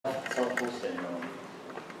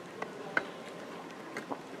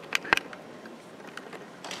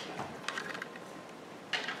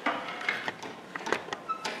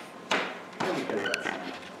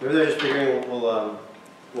Maybe they're just figuring we'll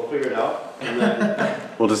figure it out, and then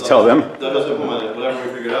We'll just tell them. they'll just implement it, whatever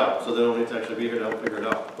we figure it out, so they don't need to actually be here to help figure it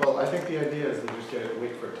out. Well, I think the idea is to just get it,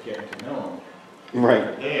 wait for it to get into known.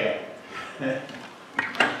 Right. Yeah.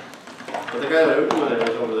 But the guy that implemented it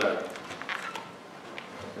was over there.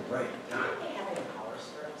 Right. They have any color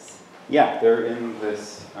strips. Yeah, they're in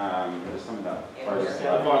this, there's some of that.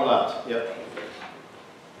 Far left, yep.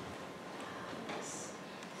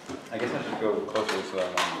 I guess I should go closer so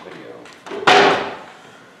I'm on the video.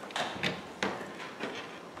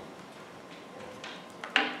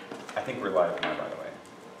 I think we're live now, by the way.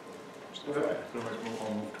 Okay.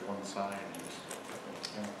 I'll move to one side.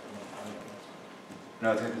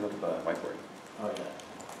 No, it's going to look at the whiteboard. Oh, yeah.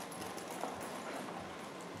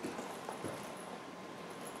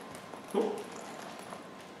 Cool.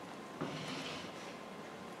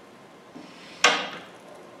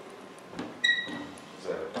 Is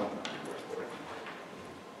that a button on the whiteboard?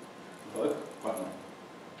 What? Button.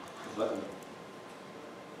 It's button.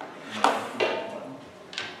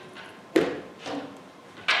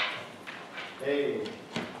 Hey.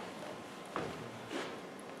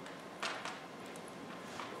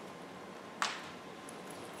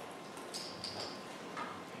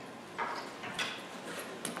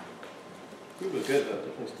 Food was good, but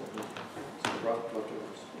definitely still some rough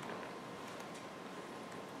leftovers.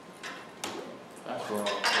 That's where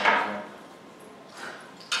I'll,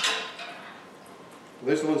 At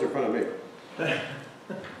least the ones in front of me.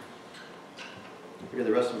 Because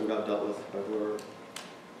the rest of them got dealt with by whoever.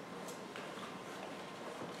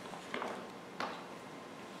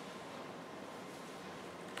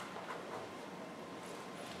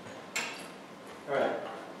 All right,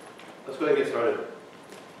 let's go ahead and get started.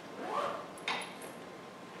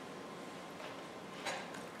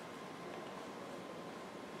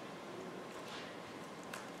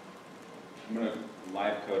 I'm going to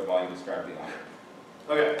live code while you describe the audio.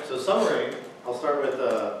 Okay, so summary, I'll start with,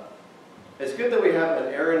 it's good that we have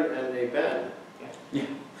an Aaron and a Ben. Yeah,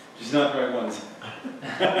 just not the right ones.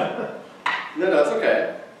 No, that's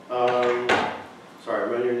okay. Sorry,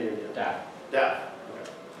 remind your name again. Daff. Daff. Okay.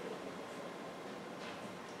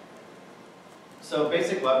 So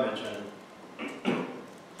basic Webmention.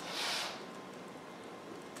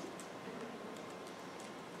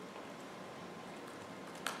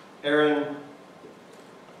 Aaron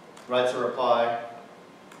writes a reply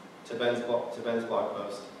to Ben's blog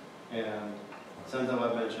post and sends a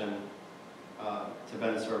Webmention to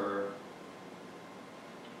Ben's server.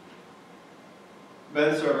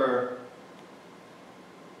 Ben's server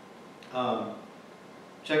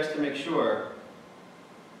checks to make sure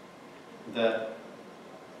that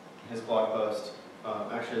his blog post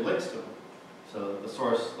actually links to him. So the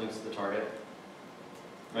source links to the target,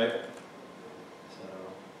 right? So,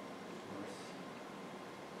 source,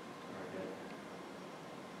 target.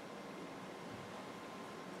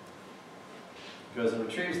 Goes and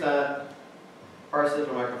retrieves that, parses it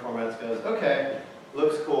for microformats, goes, okay,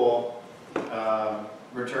 looks cool,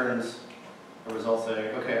 returns a result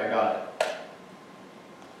saying, okay, I got it.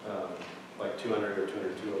 Like 200 or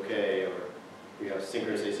 202 okay, or we have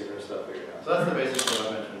synchronous, asynchronous stuff figured out. So that's the basics of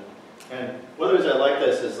what I mentioned. And one of the reasons I like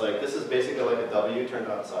this is like, this is basically like a W turned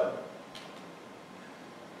outside.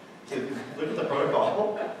 Look at the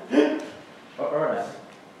protocol. Or an S.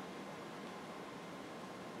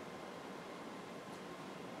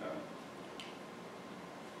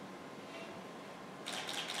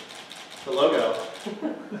 The logo.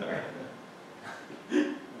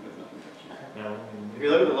 No. If you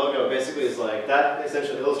look at the logo, basically it's like, that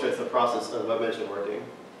essentially illustrates the process of Webmention working.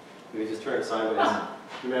 You just turn it sideways.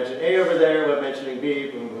 You mention A over there, Webmentioning B,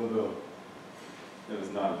 boom, boom, boom. It was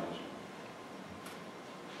not mentioned.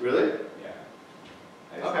 Really?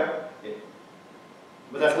 Yeah. Okay.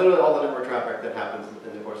 But that's literally all the network traffic that happens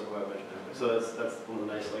in the course of Webmention. So that's one of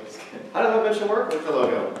the nice, like, how does Webmention work? With the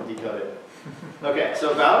logo, decode it. Okay,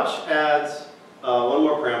 so Vouch adds one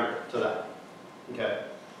more parameter to that. Okay.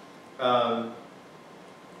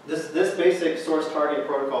 This basic source target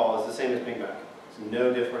protocol is the same as pingback. There's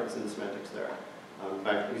no difference in the semantics there. In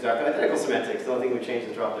fact, exactly identical semantics. The only thing we changed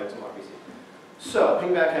is drop decks and RPC. So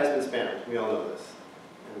pingback has been spammed. We all know this.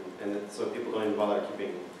 And so people don't even bother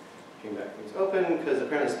keeping pingback things open because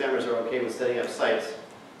apparently spammers are okay with setting up sites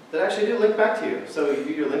that actually do link back to you. So you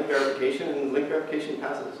do your link verification and link verification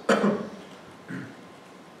passes.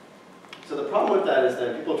 So the problem with that is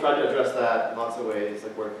that people try to address that in lots of ways,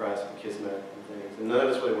 like WordPress and Kismet and things, and none of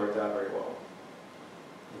it's really worked out very well.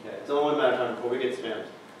 Okay, it's only one matter of time before we get spammed.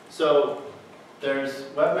 So there's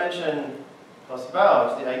Webmention plus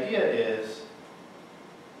Vouch. The idea is,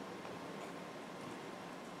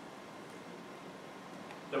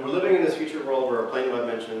 that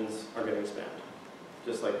mentions are getting spammed,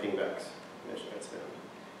 just like pingbacks eventually get spammed.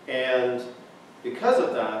 And because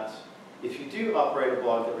of that, if you do operate a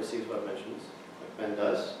blog that receives web mentions, like Ben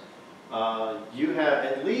does, you have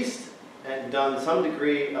at least done some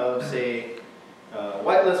degree of, say,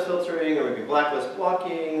 whitelist filtering, or maybe blacklist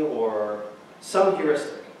blocking, or some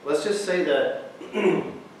heuristic. Let's just say that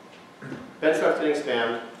Ben starts getting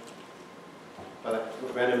spammed by the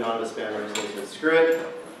random anonymous spam registration. Screw it.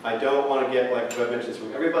 I don't want to get like web mentions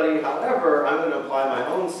from everybody. However, I'm going to apply my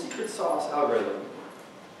own secret sauce algorithm.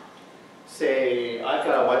 Say I've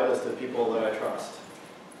got a whitelist of people that I trust,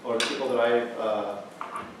 or people that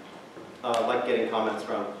I like getting comments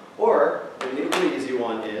from. Or, and the really easy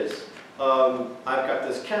one is, I've got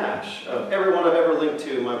this cache of everyone I've ever linked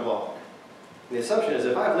to in my blog. And the assumption is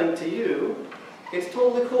if I've linked to you, it's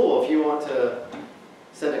totally cool if you want to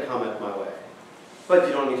send a comment my way. But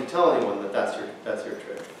you don't need to tell anyone that that's your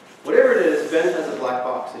trick. Whatever it is, Ben has a black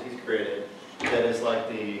box that he's created that is like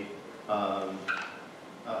the,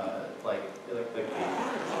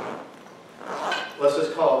 let's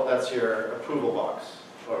just call it, that's your approval box,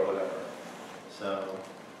 or whatever. So,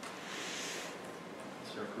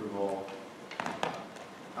 it's your approval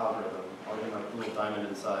algorithm. I'll give a little diamond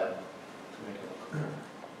inside to make it look.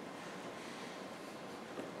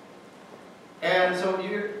 And so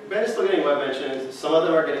Ben is still getting web mentions. Some of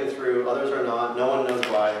them are getting through, others are not. No one knows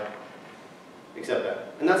why, except Ben.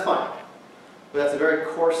 And that's fine. But that's a very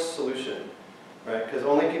coarse solution, right? Because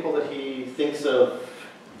only people that he thinks of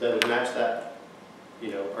that would match that,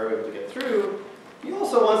 are able to get through. He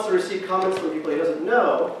also wants to receive comments from people he doesn't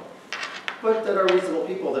know, but that are reasonable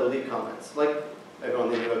people that will leave comments, like everyone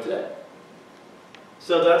on the IndieWeb today.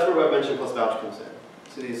 So that's where Webmention plus Vouch comes in.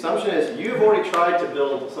 So the assumption is you've already tried to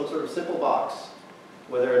build some sort of simple box,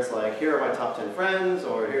 whether it's like, here are my top 10 friends,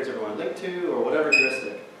 or here's everyone linked to, or whatever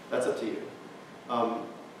heuristic. That's up to you.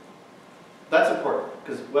 That's important,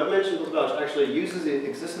 because Webmention plus Vouch actually uses the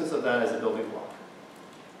existence of that as a building block.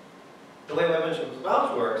 The way Webmention plus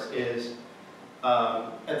Vouch works is,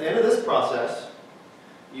 at the end of this process,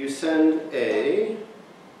 you send a,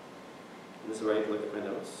 this is where I need to look at my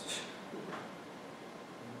notes.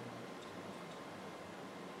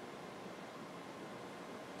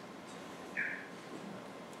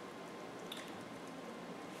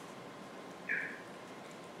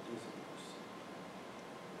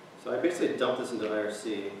 So I basically dump this into IRC,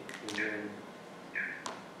 and then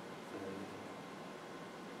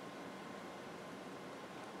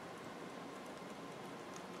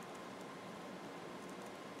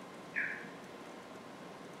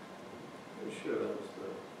I'm sure that was the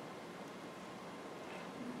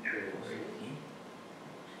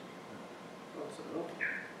thought so.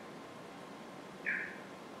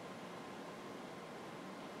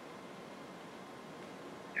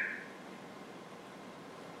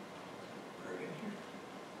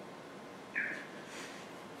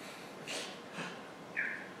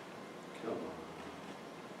 Come on.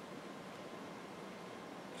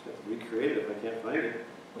 Just have to recreate it if I can't find it.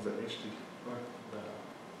 Was it HTTP?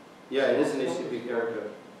 Yeah, it is an HTTP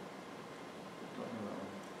character.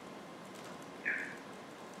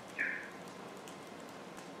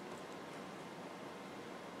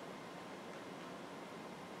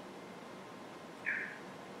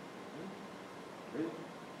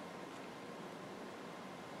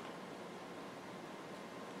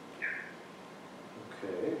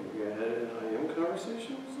 Okay, maybe I had it in IM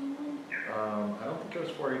conversation or something? I don't think it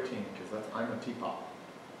was 418, because I'm a T-pop.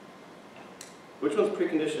 Which one's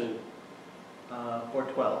preconditioned?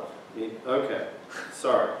 412. Okay,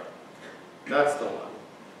 sorry. That's the one.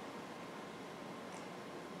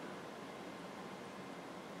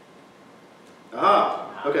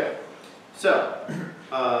 Aha, okay. So,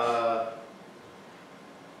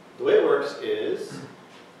 the way it works is,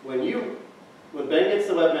 when Ben gets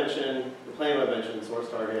the web mention, the plain web mention, source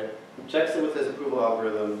target, checks it with his approval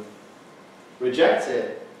algorithm, rejects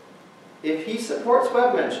it, if he supports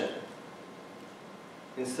web mention,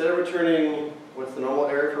 instead of returning, what's the normal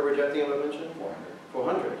error for rejecting a web mention?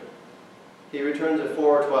 400. He returns a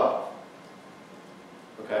 412.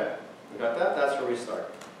 Okay, we got that? That's where we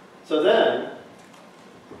start. So then,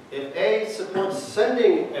 if A supports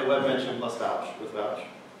sending a web mention plus Vouch with Vouch,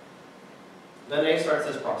 then A starts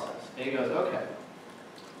this process. A goes, okay,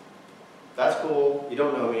 that's cool, you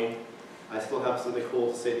don't know me, I still have something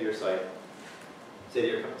cool to say to your site, say to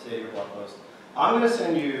your blog post. I'm going to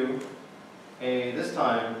send you this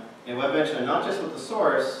time, a web mention, not just with the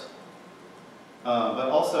source, but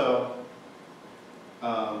also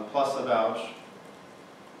plus a vouch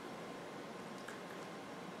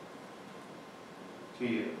to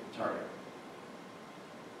you, target.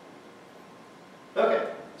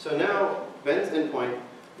 Okay, So now Ben's endpoint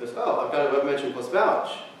goes, oh, I've got a Webmention plus Vouch.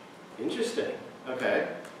 Interesting. Okay.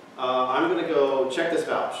 I'm going to go check this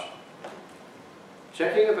Vouch.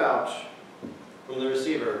 Checking a Vouch from the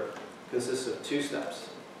receiver consists of 2 steps.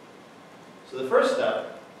 So the first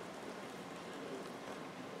step,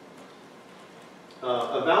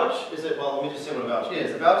 a Vouch is well, let me just say what a Vouch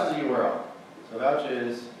is. A Vouch is a URL. So a Vouch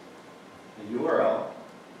is a URL,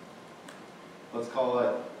 let's call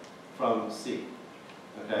it from C,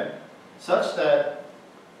 okay? Such that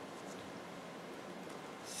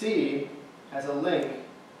C has a link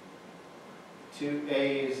to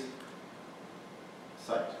A's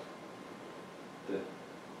site. The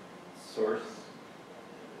source,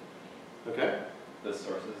 Okay? the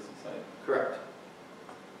source's site. Correct.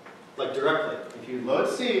 Like directly. If you load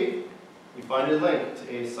C, you find a link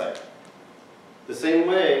to A's site. The same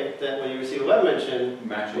way that when you receive a web mention,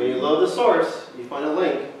 Matching, when you load the source, you find a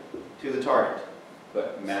link to the target.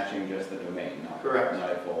 but matching just the domain, not, Correct.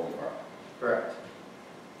 not a full URL. Correct.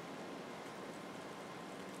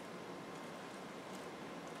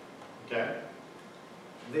 Okay.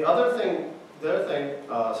 The other thing,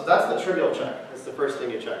 so that's the trivial check. That's the first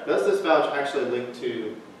thing you check. Does this vouch actually link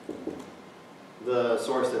to the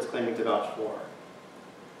source that's claiming to vouch for?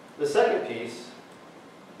 The second piece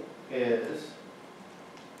is,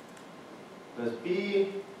 does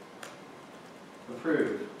B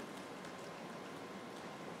approve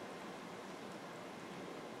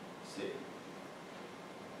C?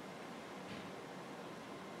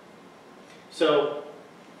 So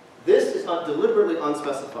this is deliberately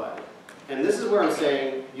unspecified. And this is where I'm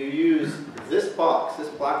saying you use this box, this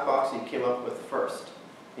black box you came up with first,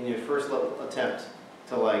 in your first attempt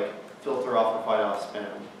to like filter off or fight off spam.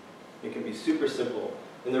 It can be super simple.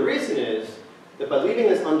 And the reason is that by leaving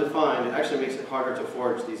this undefined, it actually makes it harder to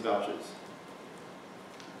forge these vouchers.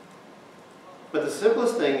 But the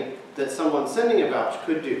simplest thing that someone sending a vouch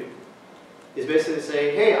could do is basically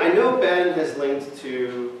say, hey, I know Ben has linked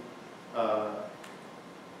to,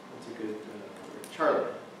 Charlie.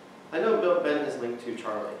 I know Ben has linked to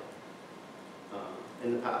Charlie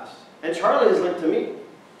in the past. And Charlie is linked to me.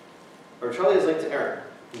 Or Charlie is linked to Aaron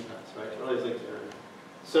in the past, right? Charlie is linked to Aaron.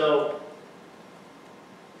 So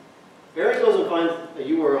Aaron goes and finds a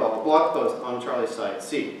URL, a blog post on Charlie's site,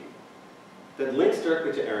 C, that links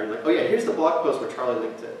directly to Aaron. Like, oh yeah, here's the blog post where Charlie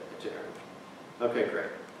linked to Aaron. Okay,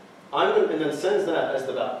 great. And then sends that as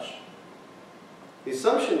the vouch. The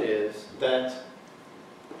assumption is that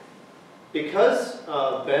because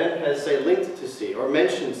Ben has, say, linked to C, or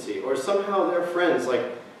mentioned C, or somehow they're friends, like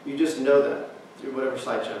you just know that through whatever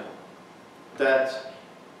side channel, that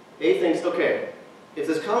A thinks, okay, if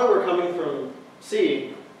this comment were coming from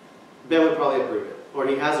C, Ben would probably approve it, or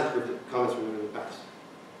he has approved it, comments from him in the past,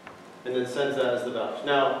 and then sends that as the vouch.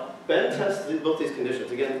 Now, Ben tests both these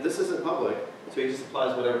conditions. Again, this isn't public, so he just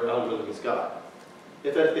applies whatever algorithm he's got.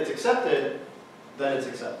 If it's accepted, then it's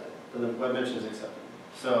accepted. Then the web mention is accepted.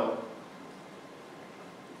 So,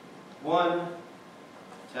 1,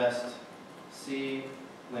 test, C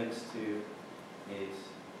links to A's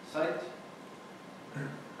site,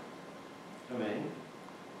 domain,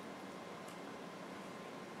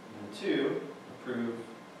 and 2, approve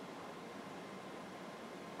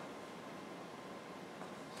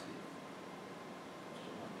C.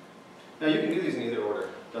 Now you can do these in either order,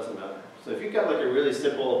 doesn't matter. So if you've got like a really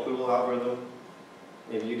simple approval algorithm,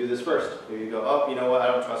 maybe you do this first. Maybe you go, oh, you know what, I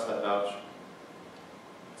don't trust that vouch.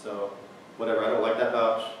 So whatever, I don't like that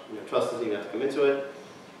vouch. Trust doesn't even have to come into it.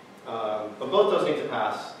 But both those need to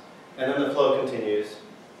pass, and then the flow continues.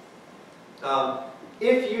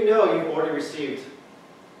 If you know you've already received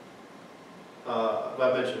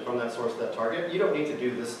web mention from that source, that target, you don't need to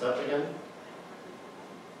do this step again.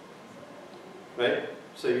 Right?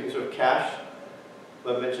 So you can sort of cache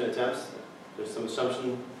web mention attempts. There's some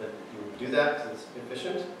assumption that you would do that because it's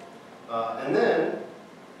efficient. And then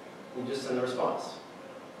you just send a response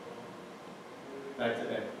back to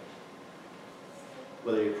A,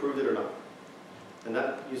 whether you approved it or not. And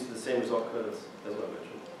that uses the same result code as web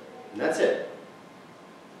mention. And that's it.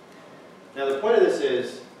 Now the point of this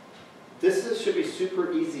is, should be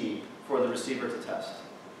super easy for the receiver to test.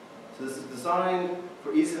 So this is designed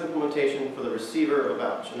for ease of implementation for the receiver of a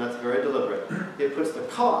vouch, and that's very deliberate. It puts the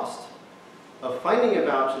cost of finding a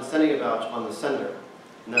vouch and sending a vouch on the sender,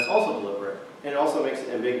 and that's also deliberate, and it also makes it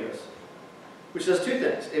ambiguous, which does 2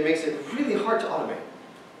 things. It makes it really hard to automate.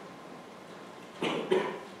 It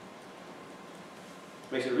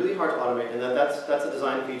makes it really hard to automate, and that's a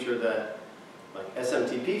design feature that like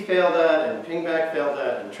SMTP failed at, and pingback failed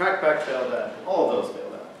at, and trackback failed at, and all of those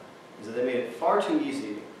failed at, is that they made it far too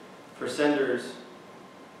easy for senders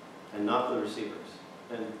and not for the receivers.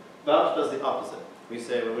 And Vouch does the opposite. We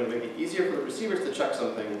say we're going to make it easier for the receivers to check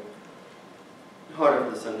something, harder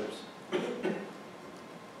for the senders.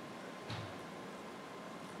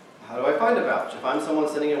 How do I find a vouch? If I'm someone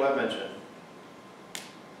sending a Webmention,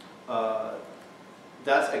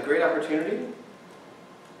 that's a great opportunity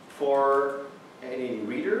for any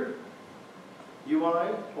reader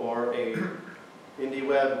UI or a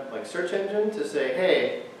IndieWeb like search engine to say,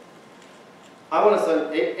 hey, I want to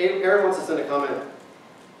send, Aaron wants to send a comment.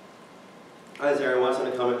 As Aaron wants to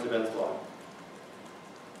send a comment to Ben's blog.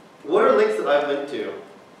 What are links that I've linked to?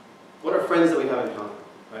 What are friends that we have in common?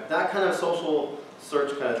 Right? That kind of social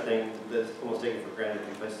search kind of thing that's almost taken for granted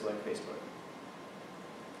in places like Facebook.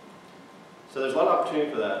 So there's a lot of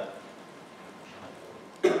opportunity for that.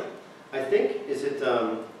 I think, is it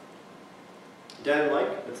Dan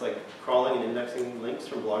Like that's like crawling and indexing links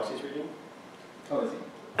from blogs he's reading? Oh, is he?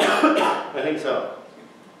 I think so.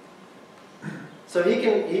 So he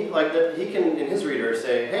can in his reader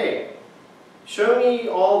say, hey, show me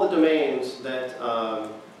all the domains that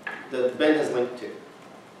that Ben has linked to.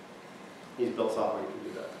 He's built software, you can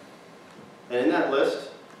do that. And in that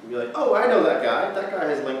list, you'll be like, oh, I know that guy. That guy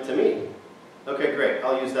has linked to me. Okay, great.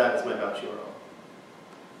 I'll use that as my Vouch URL.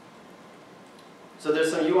 So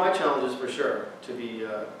there's some UI challenges for sure to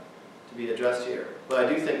be addressed here. But I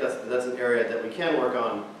do think that's an area that we can work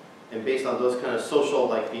on, and based on those kind of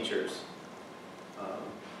social-like features,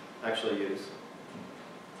 actually use.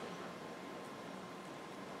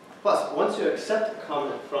 Plus, once you accept a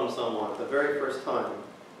comment from someone the very first time,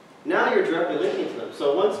 now you're directly linking to them.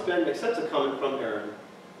 So once Ben accepts a comment from Aaron,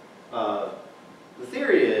 the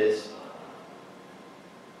theory is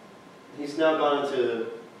he's now gone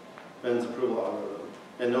into Ben's approval algorithm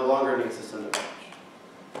and no longer needs to send a vouch.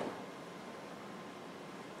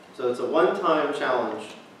 So it's a one-time challenge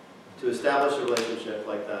to establish a relationship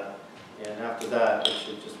like that, and after that, it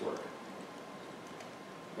should just work.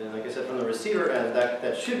 And like I said, from the receiver end,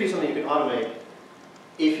 that should be something you can automate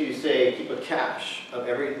if you say keep a cache of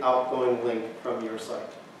every outgoing link from your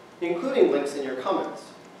site, including links in your comments.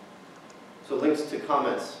 So links to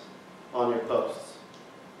comments on your posts,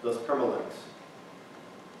 those permalinks.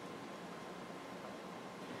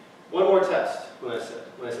 One more test when I said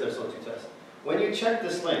there's only two tests. When you check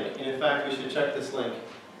this link, and in fact we should check this link,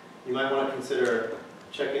 you might want to consider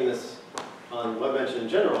checking this on Webmention in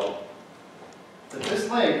general, that this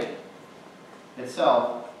link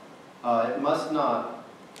itself, it must not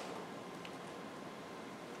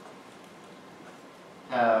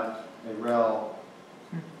have a rel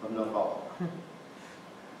of no follow.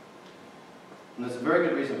 And there's a very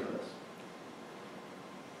good reason for this.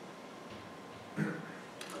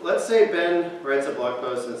 Let's say Ben writes a blog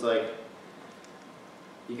post and it's like,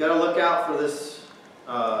 you got to look out for this,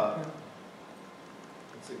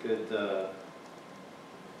 it's a good,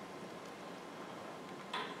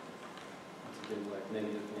 like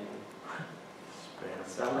negative name.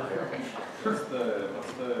 What's the?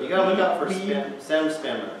 You gotta look out for Sam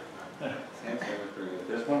Spammer. Sam Spammer pretty good.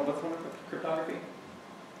 There's one. What's one for cryptography?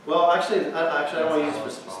 Well, actually, I don't want to use it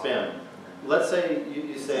for spam. Let's say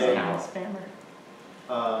you say. Spammer.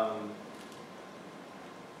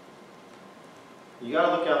 You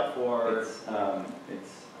gotta look out for. It's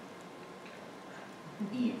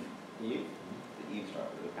Eve. Eve. The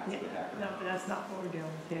eavesdropper, the password hacker. No, but that's not what we're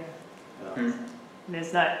dealing with here. No. And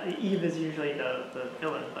it's not, Eve is usually the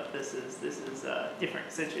villain, but this is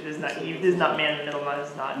different. So it is not Eve, this is not man in the middle,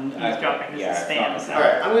 this is not eavesdropping, this is spam. So. All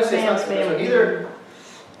right, I'm going to say Spam, something. spam. So either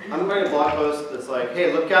I'm writing a blog post that's like,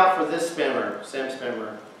 hey, look out for this spammer, Sam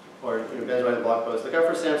Spammer, or Ben's writing a blog post, look out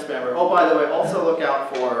for Sam Spammer. Oh, by the way, also look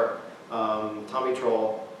out for Tommy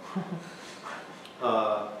Troll.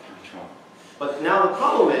 But now the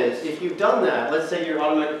problem is, if you've done that, let's say your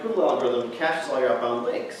automatic approval algorithm caches all your outbound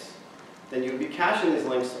links, then you would be caching these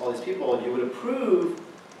links to all these people, and you would approve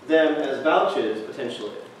them as vouches,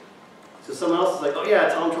 potentially. So someone else is like, oh yeah,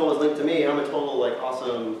 Tom Troll is linked to me, I'm a total like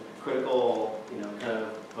awesome, critical, kind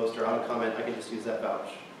of poster, I'm a comment, I can just use that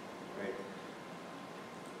vouch, right?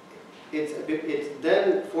 It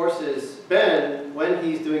then forces Ben, when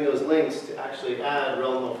he's doing those links, to actually add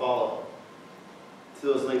rel no follow to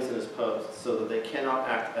those links in his posts so that they cannot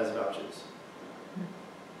act as vouches.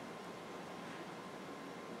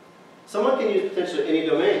 Someone can use potentially any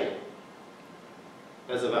domain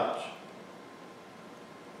as a vouch,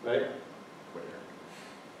 right?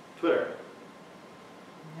 Twitter.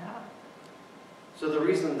 Yeah. So the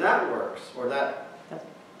reason that works, or that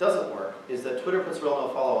doesn't work, is that Twitter puts rel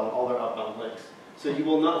no follow on all their outbound links. So you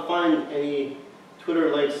will not find any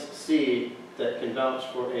Twitter links C that can vouch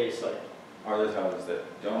for a site. Are there others that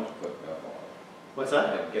don't put no follow? What's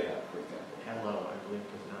that? Like GitHub, for example. Hello, I link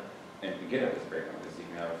is not. And GitHub is a great one, because you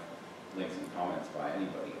can have links and comments by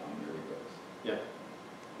anybody on your repos. Yeah.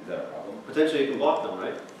 Is that a problem? Potentially you can block them,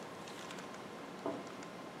 right?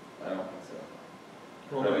 I don't think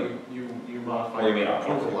so. Well, Really? you modify What do you mean your on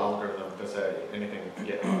approval GitHub? algorithm to say anything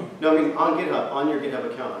GitHub. No, I mean on GitHub, on your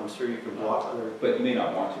GitHub account, I'm sure you can block other. But you may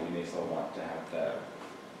not want to, you may still want to have that,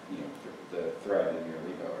 the thread in your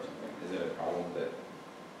repo or something. Is it a problem that,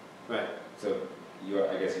 Right. so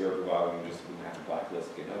I guess your approval algorithm just would have to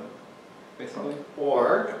blacklist GitHub, basically?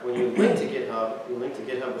 Or when you link to GitHub, you link to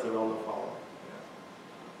GitHub with a relevant follow.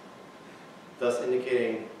 Thus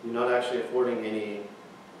indicating you're not actually affording any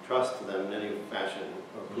trust to them in any fashion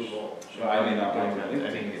or approval. Well, I may not want to link to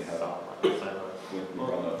Any GitHub silos. with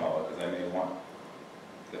no follow, because I may want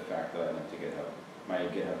the fact that I link to GitHub, my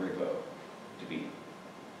GitHub repo, to be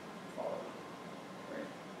followed, right?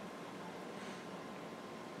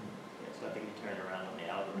 Yeah, so I think you turn it around on the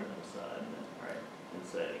algorithm side, right, and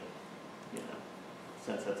say,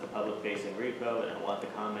 since that's a public-facing repo, and I want the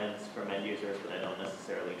comments from end users, but I don't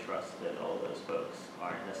necessarily trust that all those folks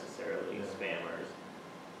aren't necessarily spammers,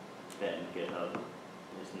 then GitHub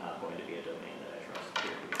is not going to be a domain that I trust,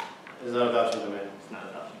 period. Is that a vouching domain? It's not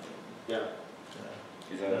an option. Yeah.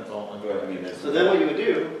 Is that, That's all. but I mean, there's. So then what you would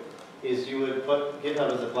do is you would put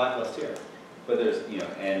GitHub as a blacklist here. But there's,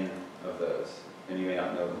 N of those, and you may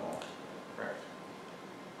not know them all. Correct.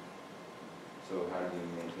 So how do you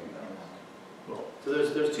maintain those? Well, So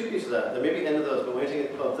there's two pieces of that. There may be n of those, but when you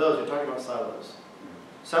take of those, you're talking about silos.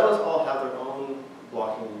 Silos all have their own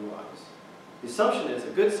blocking UIs. The assumption is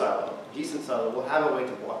a good silo, a decent silo, will have a way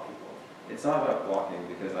to block people. It's not about blocking,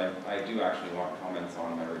 because I do actually want comments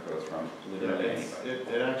on my repos from literally anybody.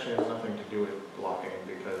 it actually has nothing to do with blocking,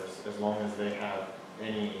 because as long as they have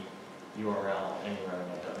any URL anywhere in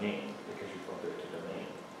that domain, because you filtered to domain,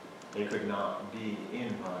 they could not be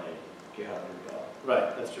in my GitHub repo,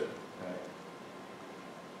 Right, that's true. right?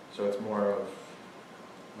 So it's more of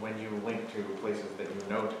when you link to places that you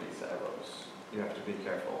know to be silos, you have to be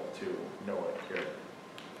careful to know what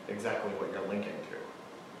exactly what you're linking to.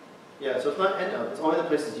 Yeah, so it's not end of, it's only the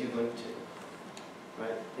places you've linked to.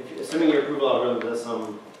 Right? Assuming your approval algorithm does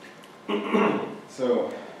some.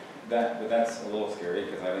 So but that's a little scary,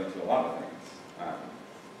 because I link to a lot of things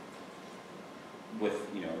with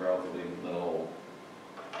relatively little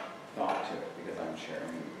thought to it, because I'm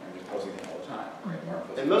just posting it all the time. Right? Or I'm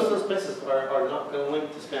posting And most of those places are not going to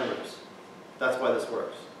link to spammers. That's why this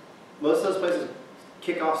works. Most of those places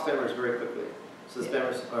kick off spammers very quickly. So the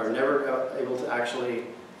spammers are never able to actually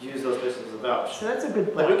use those places as a vouch. So that's a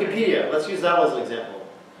good Like point. Wikipedia, let's use that one as an example.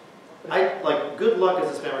 Good luck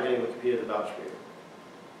as a spammer getting Wikipedia to vouch for you.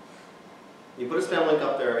 You put a spam link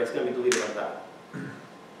up there, it's going to be deleted like that.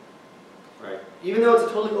 Right? Even though it's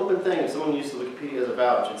a totally open thing, if someone uses Wikipedia as a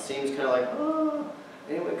vouch, it seems kind of like,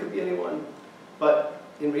 anyone, it could be anyone. But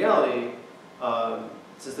in reality,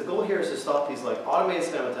 since the goal here is to stop these automated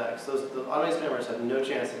spam attacks, the automated spammers have no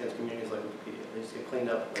chance against communities like Wikipedia. They just get cleaned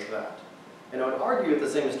up like that. And I would argue that the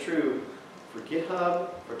same is true for GitHub,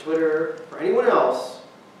 for Twitter, for anyone else,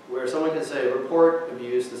 where someone can say, report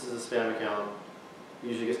abuse, this is a spam account,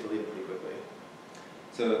 usually gets deleted pretty quickly.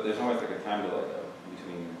 So there's always a time delay though,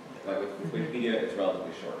 between, with Wikipedia, it's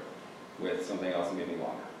relatively short. With something else, it may be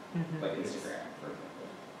longer, like Instagram, for example.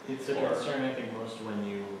 It's a concern, I think, most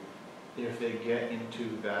if they get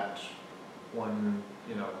into that one,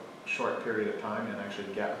 short period of time and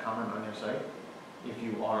actually get a comment on your site, if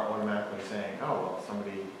you are automatically saying, oh, well,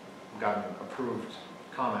 somebody got an approved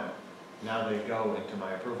comment, now they go into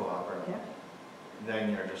my approval algorithm,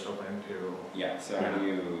 then you're just open to... Yeah, so how do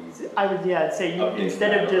you... I would, I'd say you, update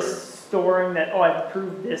instead that of just storing that, oh, I've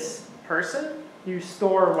approved this person, you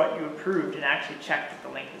store what you approved and actually check that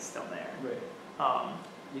the link is still there. Right.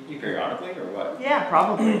 You periodically, or what? Yeah,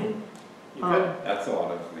 probably. You could. That's a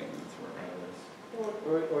lot of maintenance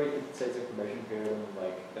work. Or you could say it's a conversion period, and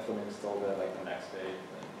if the link is still there, the next day.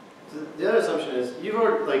 So the other assumption is, you've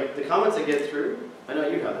already, the comments that get through, I know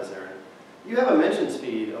you have this, Aaron, you have a mention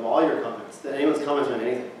speed of all your comments, that anyone's commenting on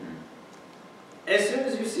anything. As soon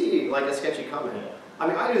as you see a sketchy comment, I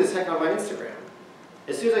mean, I do this heck on my Instagram.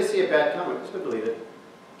 As soon as I see a bad comment, I'm just going to delete it.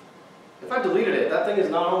 If I deleted it, that thing is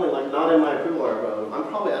not only not in my approval algorithm, I'm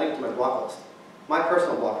probably adding it to my block list, my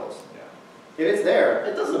personal block list. If it's there,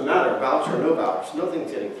 it doesn't matter, vouch or no vouch,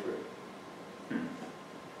 nothing's getting through.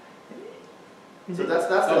 So that's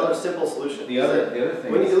the other simple solution. The other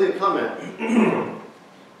thing when you is, delete a comment,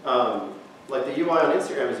 like the UI on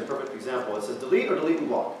Instagram is a perfect example. It says delete or delete and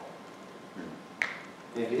block.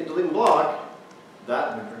 And if you hit delete and block,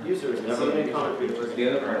 that user is never going to comment for you. the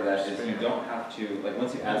other part of that is you don't have to,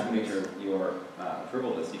 once you add somebody to your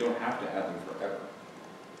approval list, you don't have to add them forever.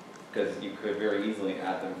 Because you could very easily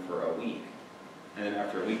add them for a week, and then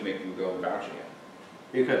after a week, make them go vouch again.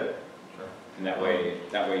 You could. Sure. And that way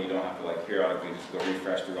you don't have to like periodically just go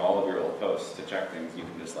refresh through all of your old posts to check things. You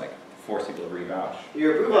can just like force people to re-vouch.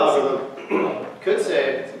 Your approval algorithm could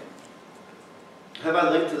say, have I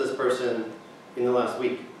linked to this person in the last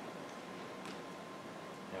week,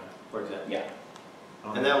 Yeah. for example? Yeah.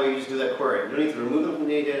 And that way you just do that query. You don't need to remove them from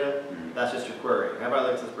the data. That's just your query. Have I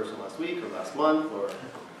linked to this person last week or last month or?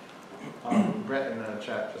 Brett in the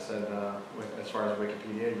chat just said, as far as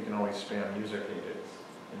Wikipedia, you can always spam user pages,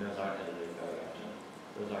 And those aren't edited actually.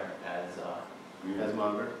 Those aren't As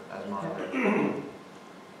monitored. as monitored.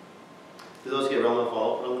 Do those get relevant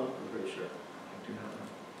follow-up from them? I'm pretty sure. I do not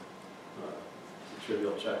know. It's a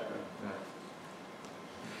trivial check, right? Yeah.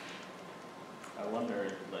 I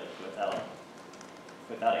wonder, like,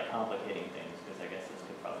 without it complicating things, because I guess this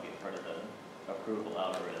could probably be part of the approval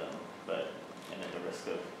algorithm, but, and at the risk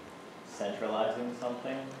of centralizing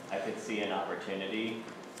something, I could see an opportunity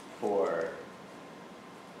for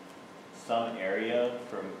some area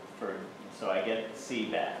so I get C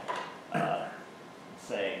back,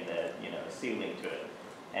 saying that, you know, C link to it,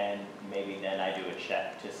 and maybe then I do a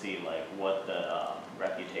check to see like what the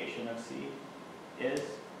reputation of C is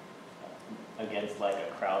against like a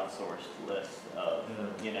crowdsourced list of,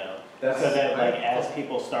 you know, so that like as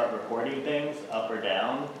people start reporting things up or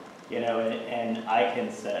down, you know, and I can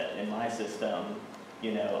set in my system,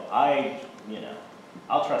 you know,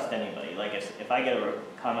 I'll trust anybody. Like if I get a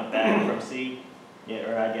comment back from C, yeah,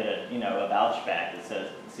 or I get a vouch back that says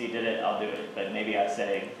C did it, I'll do it. But maybe I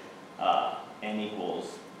say N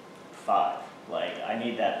equals 5. Like I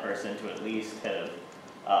need that person to at least have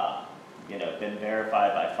been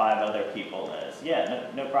verified by 5 other people as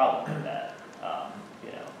no problem with that.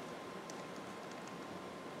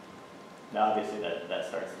 Now obviously that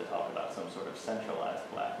starts to talk about some sort of centralized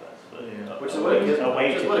blacklist, but Yeah. Which is what it gives. a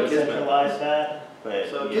way to decentralize that. But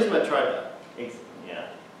So Gizmo tried that, yeah.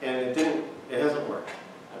 and it hasn't worked.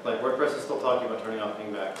 Like WordPress is still talking about turning off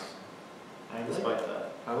pingbacks, despite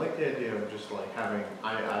that. I like the idea of just like having,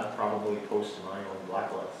 I'd probably post my own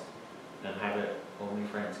blacklist and have it only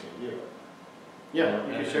friends can view it. Yeah,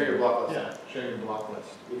 you can share your block list. Yeah, share your block list.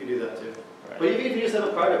 You can do that too. Right. But even if you just have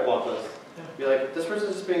a private block list, be like, this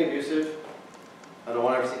person's just being abusive, I don't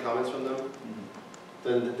want to ever see comments from them,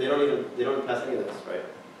 then they don't even pass any of this, right?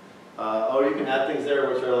 Or you can add things there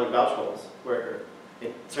which are like vouch holes, where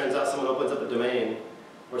it turns out someone opens up a domain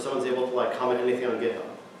where someone's able to like comment anything on GitHub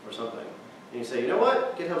or something. And you say, you know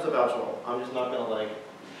what, GitHub's a vouch hole. I'm just not gonna I'm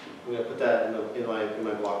gonna put that in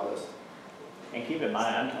my block list. And keep in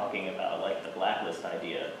mind, I'm talking about like the blacklist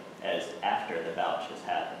idea as after the vouch has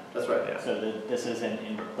happened. That's right. Yeah. So this isn't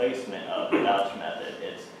in replacement of the vouch method,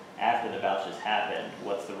 it's after the vouch has happened,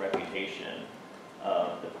 what's the reputation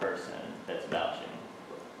of the person that's vouching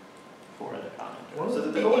for the commenter.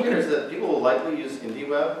 So the goal here is that people will likely use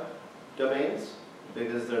IndieWeb domains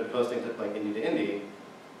because they're posting to like indie to indie,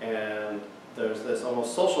 and there's this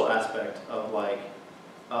almost social aspect of like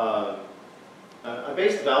a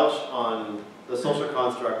based vouch on the social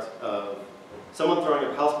construct of someone throwing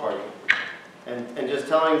a house party and just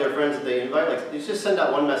telling their friends that they invite, like you just send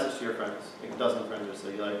out one message to your friends, like a dozen friends or so.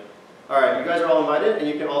 You're like, all right, you guys are all invited, and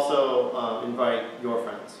you can also invite your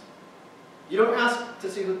friends. You don't ask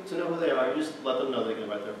to know who they are. You just let them know they can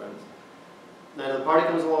invite their friends. Now the party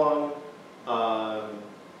comes along.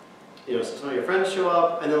 Some of your friends show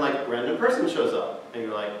up, and then like a random person shows up, and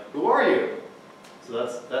you're like, who are you? So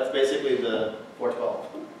that's basically the 412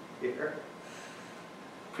 here.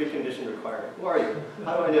 Precondition required. Who are you?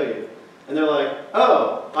 How do I know you? And they're like,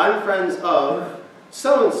 oh, I'm friends of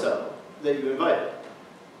so-and-so that you invited.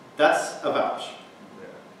 That's a vouch.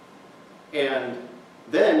 And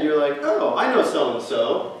then you're like, oh, I know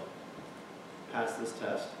so-and-so. Pass this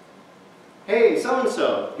test. Hey,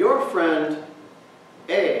 so-and-so, your friend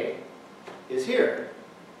A is here.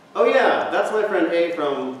 Oh yeah, that's my friend A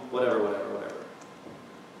from whatever.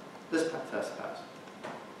 This test passed.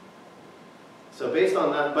 So based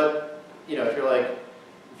on that, but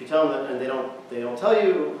if you tell them that and they don't tell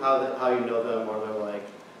you how you know them, or they're like,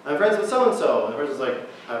 I'm friends with so-and-so, and the person's like,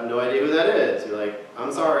 I have no idea who that is. You're like,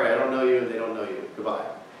 I'm sorry, I don't know you, and they don't know you. Goodbye.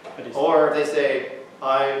 Or they say,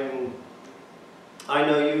 I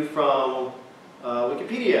know you from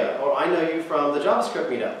Wikipedia, or I know you from the JavaScript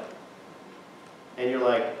meetup. And you're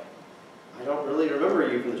like, I don't really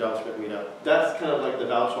remember you from the JavaScript meetup. That's kind of like the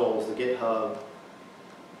vouch holes, the GitHub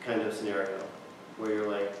kind of scenario, where you're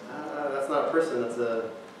like, that's not a person, that's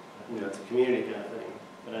it's a community kind of thing.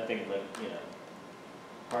 But I think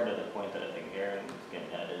part of the point that I think Aaron was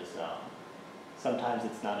getting at is sometimes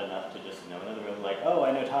it's not enough to just know another room, like, oh,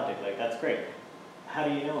 I know Topic, like, that's great. How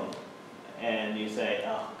do you know him? And you say,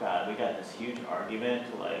 oh God, we got this huge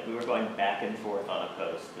argument, like, we were going back and forth on a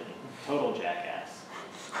post, and total jackass.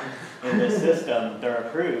 In this system, they're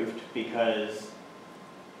approved because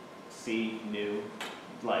C knew,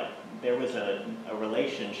 like, there was a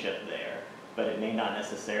relationship there, but it may not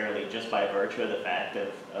necessarily, just by virtue of the fact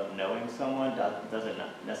of knowing someone, doesn't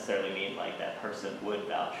necessarily mean like that person would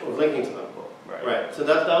vouch for. Or linking to them. Right. Right, so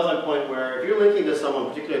that was my point where if you're linking to someone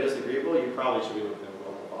particularly disagreeable, you probably should be looking at a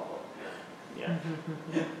normal follow. Yeah.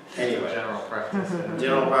 Anyway. General practice.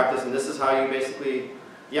 General practice, and this is how you basically,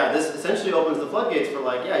 yeah, this essentially opens the floodgates for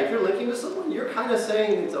like, yeah, if you're linking to someone, you're kind of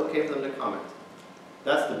saying it's okay for them to comment.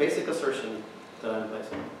 That's the basic assertion that I'm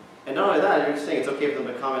placing. And not only that, you're just saying it's okay for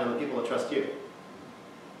them to comment on the people that trust you.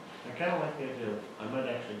 I kind of like the idea of, I might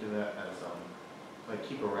actually do that as, like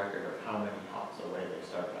keep a record of how many hops away they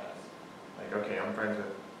start as. Like, okay, I'm friends with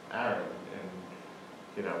Aaron, and,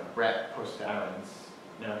 you know, Brett posts to Aaron's,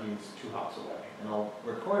 now he's 2 hops away. And I'll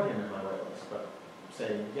record him in my whitelist, but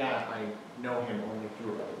say, yeah, I know him only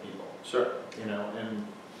through other people. Sure. You know, and,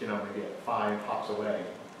 you know, maybe at 5 hops away,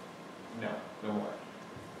 no more,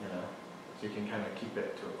 you know? So you can kind of keep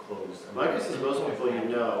it to a closed. My guess is most people you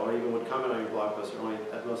know, or even would comment on your blog post, are only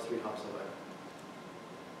at most 3 hops away.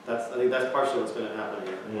 I think that's partially what's going to happen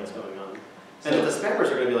here, and what's going on. And the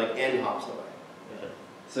spammers are going to be like N hops away. Yeah.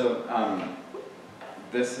 So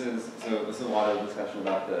this is a lot of discussion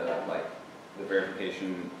about the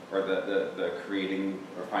verification or the creating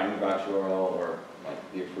or finding the vouch URL or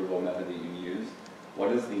like the approval method that you use.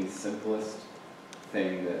 What is the simplest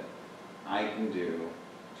thing that I can do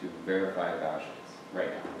to verify vouchers right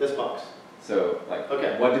now? This box. So like,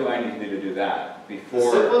 Okay. what do I need to do to do that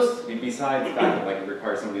before? The simplest. Besides the fact that like it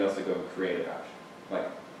requires somebody else to go create a vouch. Like,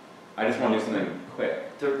 I just want to do something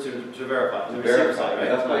quick. To verify. To the verify, receiver side, right?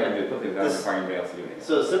 That's what I can Okay. do quickly without This- requiring anybody else to do anything.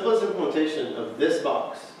 So the simplest implementation of this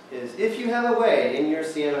box is if you have a way in your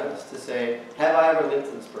CMS to say, have I ever linked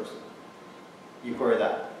to this person? You query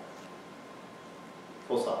that.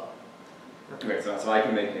 Full stop. Okay, so I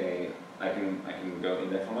can make I can go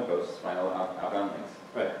index on my posts, find all outbound links.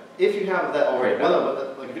 Right. If you have that already, Okay. no,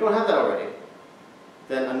 but like if you don't have that already,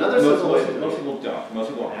 then another simple way to do Most it. people don't. Most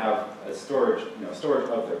people have a storage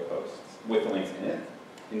of their posts with the links in it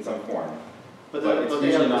in some form. But but it's they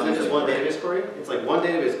usually have not is it just one necessarily database query? It's like one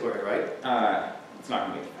database query, right? It's not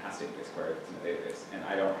going to be a fast database query if it's in a database, and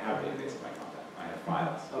I don't have a database in my content. I have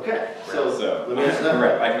files. Okay. So let me answer that.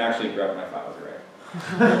 Right, I can actually grab my files, right?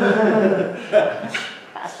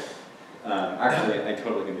 Actually, I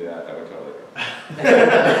totally can do that. That would totally work.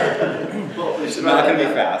 Well, we It's should not write going to that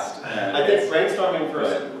be down. fast. I think brainstorming for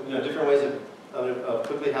different ways of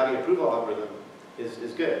quickly having an approval algorithm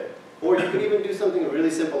is good. Or you could even do something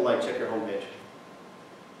really simple like check your homepage.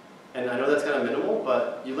 And I know that's kind of minimal,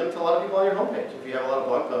 but you link to a lot of people on your homepage. If you have a lot of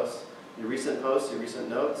blog posts, your recent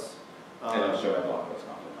notes. I don't show my blog post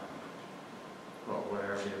content. Well,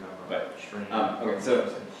 whatever you know. But, stream. okay, so-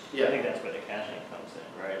 I Yeah. think that's where the caching comes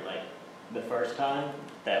in, right? Like, the first time,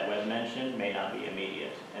 that Webmention may not be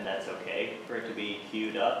immediate, and that's okay for it to be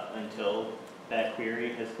queued up until that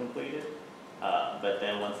query has completed. But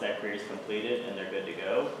then once that query is completed and they're good to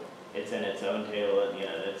go, it's in its own table, and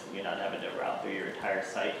you're not having to route through your entire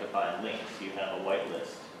site to find links. You have a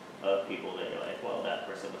whitelist of people that you're like, well, that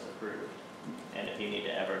person was approved. And if you need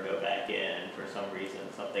to ever go back in, for some reason,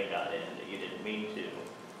 something got in that you didn't mean to,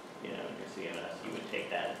 in your CMS, you would take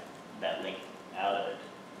that link out of it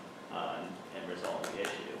and resolve the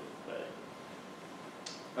issue. But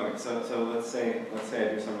Okay, so let's say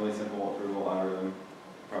I do some really simple approval algorithm,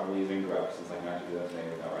 probably using grep, since I can actually do that today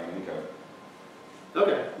without writing any code.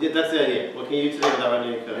 Okay, yeah, that's the idea. What can you do today without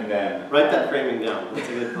writing any code? And then Write that framing down. That's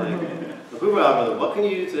a good plan. Approval algorithm. What can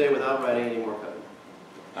you do today without writing any more code?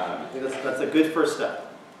 I think that's a good first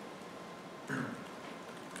step.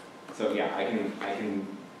 so yeah, I can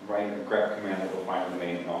write a grep command that will find the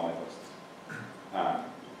domain in all my posts.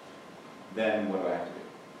 Then what do I have to do?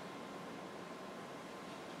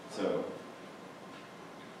 So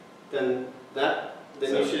Then you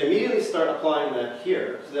So- should immediately start applying that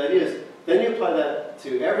here. So the idea is, then you apply that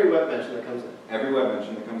to every web mention that comes in. every web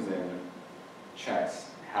mention that comes in checks,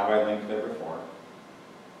 have I linked there before?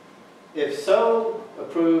 If so,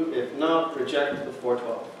 approve. If not, reject the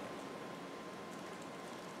 412.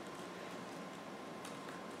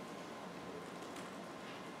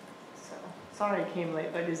 So, sorry I came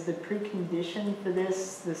late, but is the precondition for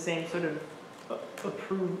this the same sort of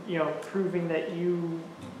proving that you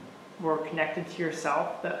were connected to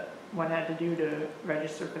yourself that one had to do to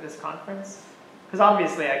register for this conference? Because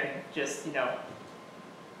obviously I can just,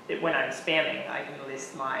 when I'm spamming, I can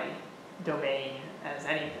list my domain as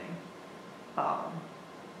anything. But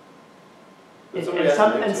And, somebody and has to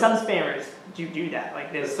some link and to some it. spammers do that.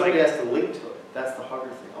 Like But this, somebody like has to link to it. That's the harder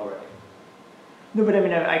thing already. no, but I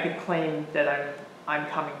mean, I could claim that I'm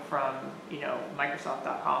coming from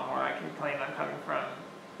Microsoft.com, or I can claim I'm coming from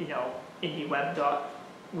Then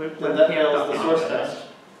that fails the source test.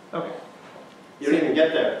 Okay. You don't even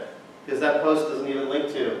get there, because that post doesn't even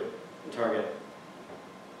link to the target.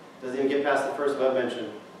 Doesn't even get past the first web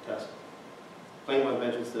mention test. Claim web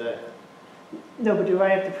mentions today. No, but do I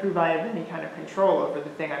have to prove I have any kind of control over the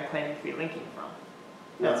thing I'm claiming to be linking from?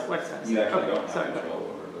 No. That's what it says. You actually Okay, don't have sorry.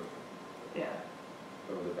 control Yeah.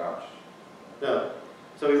 over the vouch. No.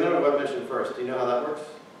 So we went over web mention first. Do you know how that works?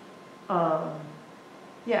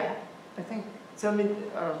 Yeah, I think so. I mean,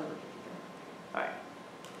 all right.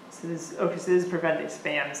 So this is preventing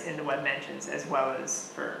spams in the web mentions as well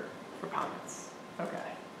as for comments. Okay.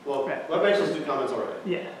 Well, Right. web mentions do comments already.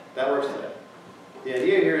 Yeah. That works today. The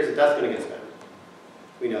idea here is that that's going to get spammed.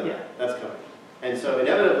 We know that. Yeah. That's coming. And so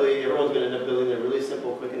inevitably, everyone's going to end up building a really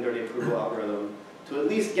simple, quick and dirty approval algorithm to at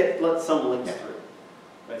least let some links through.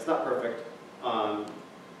 Right? It's not perfect.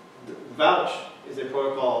 Vouch is a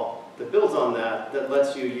protocol that builds on that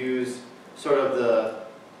lets you use sort of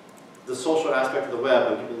the social aspect of the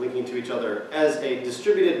web and people linking to each other as a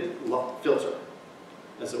distributed filter,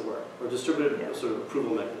 as it were, or distributed sort of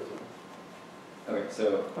approval mechanism. Okay,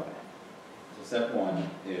 so step one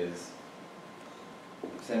is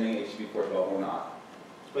sending HTTP 412 or not.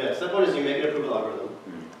 But yeah, step one is you make an approval algorithm.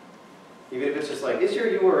 Even if it's just like, is your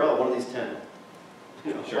URL one of these 10?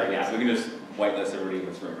 Sure, yeah, so we can just whitelist everybody in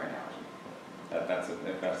this room right now. That's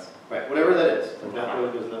right, whatever that is. Like that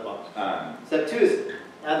code goes in that box. Step two is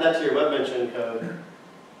add that to your web mention code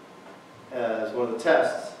as one of the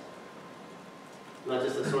tests. Not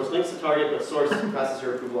just that source links to target, but source passes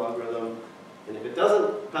your approval algorithm. And if it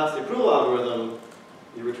doesn't pass the approval algorithm,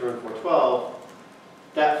 you return 412.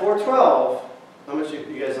 That 412, how much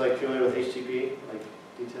you guys like familiar with HTTP, like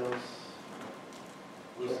details?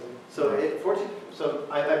 So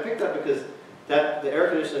I picked that because the error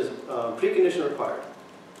condition is precondition required,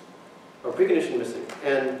 or precondition missing.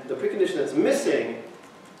 And the precondition that's missing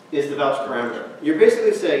is the vouch parameter. You're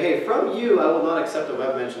basically saying, hey, from you, I will not accept a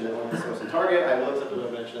web mention that only has source and target. I will accept a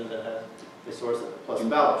web mention that has a source plus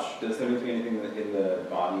vouch. Does there need to be anything in the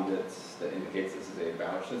body that indicates this is a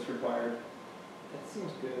vouch that's required? That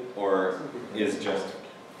seems good. Or is just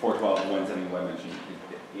 412 when sending a web mention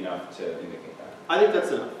enough to indicate that? I think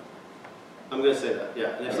that's enough. I'm going to say that,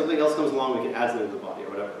 yeah. And if something else comes along, we can add something to the body or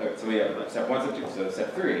whatever. Okay, so we have step one, step two. So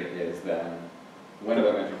step three is then when a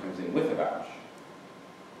web mention comes in with a vouch,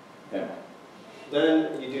 then what?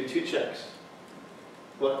 Then you do two checks.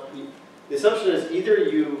 The assumption is either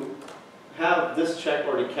you have this check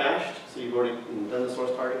already cached, so you've already done the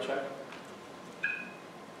source target check.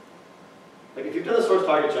 Like if you've done the source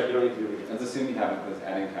target check, you don't need to do it again. Let's assume you haven't, because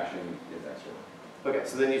adding caching is extra. Okay,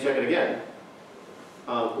 so then you check it again.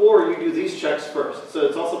 Or you do these checks first. So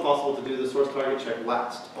it's also possible to do the source target check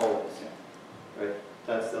last, always. Right?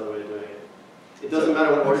 That's the other way of doing it. It doesn't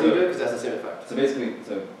matter what order you do it, because that's the same effect. So basically,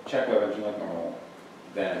 check web mention like normal,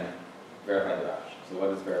 then verify the vouch. So what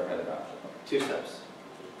does verify the vouch look like? Two steps.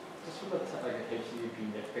 Just from a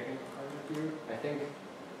HTTP nitpicking point of view, I think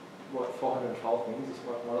what 412 means is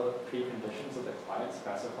what one of the preconditions that the client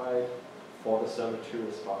specified for the server to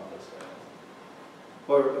respond this way.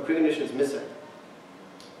 Or a precondition is missing.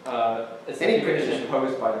 It's Any the precondition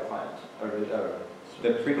posed by the client. The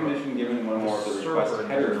precondition given in one or more of the request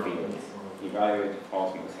header fields evaluate the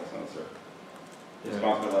false when assessed on the server. The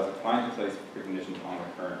response allows the client to place preconditions on the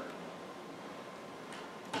current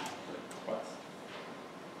request.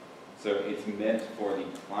 So it's meant for the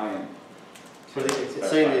client. So it's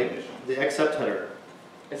saying the accept header.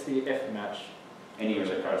 It's the if match. Any of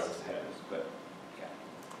the requests headers, but yeah.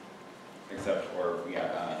 Except for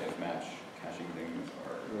if match caching things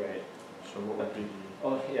or. Right. So what would be?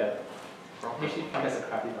 Oh yeah. HTTP has a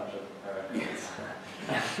crappy bunch of errors.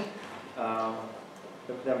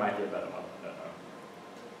 There might be a better one. I don't know.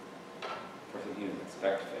 Or something is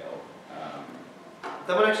expect fail.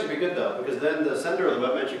 That would actually be good though, because then the sender of the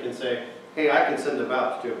web mention can say, hey, I can send a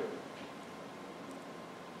vouch too.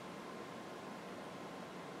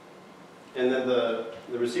 And then the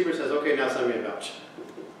receiver says, okay, now send me a vouch,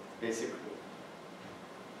 basically.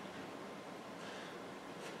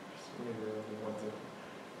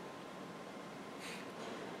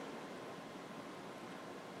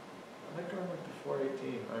 I like going like the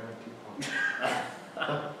 418 IMT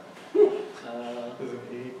Is it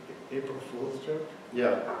an April Fool's joke?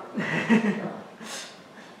 Yeah. Enhance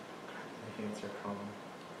your comment.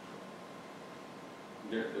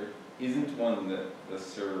 one that the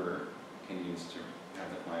server can use to have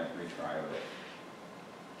the client retry with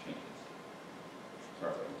changes, as far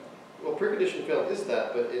as I can tell. Well, precondition failed is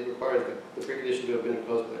that, but it requires the precondition to have been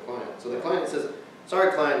imposed by the client. So the client says,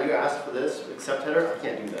 sorry client, you asked for this, accept header, I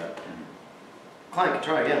can't do that. Client can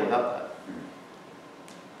try again without that.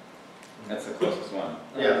 That's the closest one.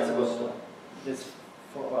 Yeah, that's the closest one. It's,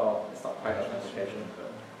 well, it's not quite authentication,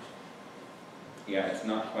 but. Yeah, it's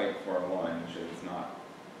not quite 401, usually it's not.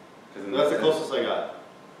 That's the closest I got.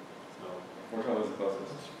 So, 412 is the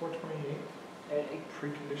closest. It's 428,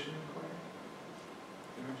 precondition required?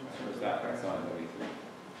 Where's that? That's not in W3.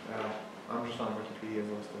 No, I'm just on Wikipedia's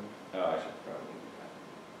list of. Oh, I should probably do that.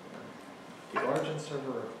 The origin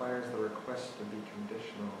server requires the request to be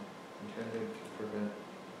conditional, intended to prevent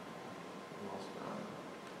loss bound.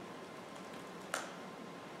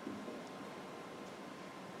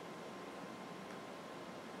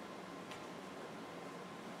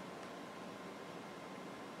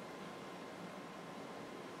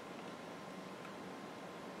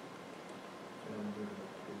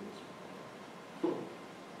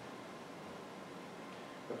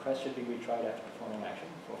 Request should be retried after performing action,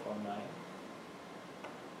 449.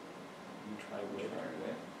 Retry with.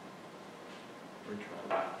 Retry.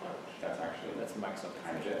 That's actually, That's Microsoft.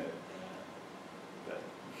 kind of it. But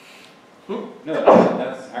No,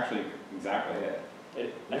 that's actually exactly it.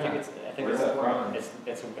 I think it's, Where's that from?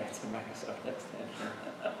 it's a Microsoft extension.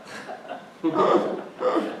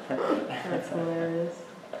 That's hilarious.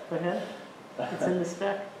 Go ahead. It's in the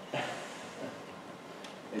spec.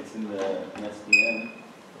 It's in the SDN.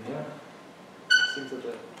 Yeah. Seems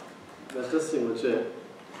legit. that does seem legit.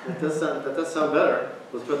 That does sound better.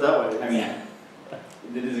 Let's put it that way. I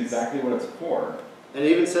mean, it is exactly what it's for. And it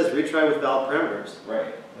even says retry with valid parameters.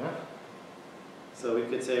 Right. Yeah. So we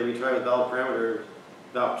could say retry with valid parameter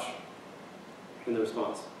vouch in the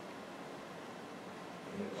response.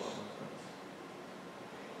 Makes a lot more sense.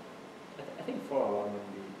 I think 401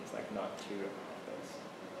 is like not too off base.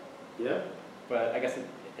 Yeah? But I guess it's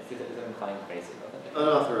in client basic, doesn't it?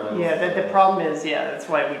 Unauthorized. Yeah, the problem is, yeah, that's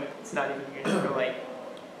why it's not even used for like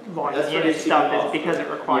logging That's in for and stuff, HTTP is because it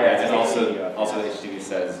Yeah, requires. and it. also the HTTP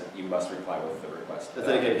says you must reply with the request.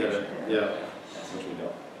 Authenticate header, yeah. That's what we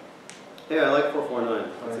don't. Yeah, I like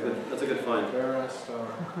 449. That's a good find. Whereas,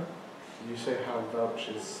 you say how Vouch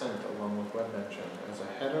is sent along with Webmention as a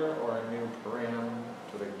header or a new param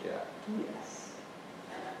to the get. Yes.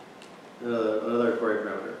 Another query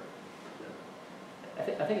parameter. I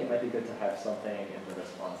think it might be good to have something in the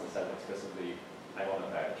response that says explicitly, I want a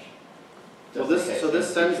vouch. Well,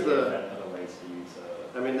 this sends the. Other ways to use.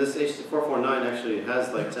 I mean, this H449 actually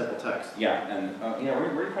has like sample text. Yeah, and yeah, where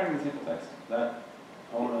are you finding the sample text? That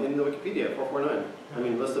In the Wikipedia, 449. I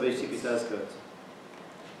mean, list of HTTP status codes.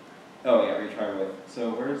 oh yeah, retry with.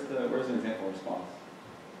 So where's the example response?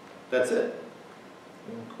 That's it.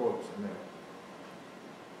 In quotes in there.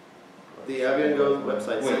 The Avian Go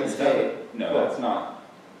website Wait, says, is that hey, no, well, that's not.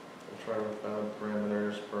 We'll try with valid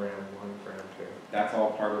parameters, param 1, param 2. That's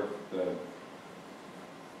all part of the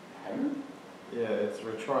header. Yeah, it's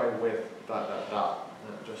retry with ... not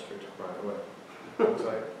just retry with. Looks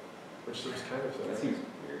like, which seems kind of That silly. seems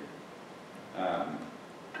weird.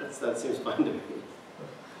 that seems fine to me.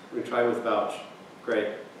 Retry with vouch. Great.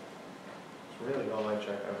 It's really all I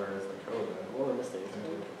check ever is the code and All the mistakes.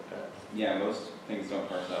 look at the text. Yeah, most things don't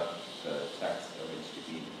parse out the text of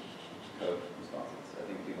HTTP code responses. I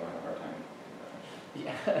think people have a hard time.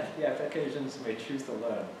 Yeah, applications may choose to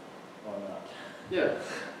learn or not. Yeah.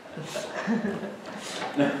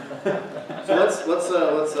 So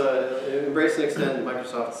let's embrace and extend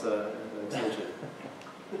Microsoft's extension.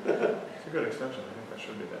 It's a good extension, I think that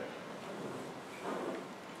should be there.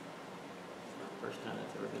 First time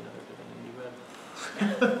that's ever been uttered in IndieWeb.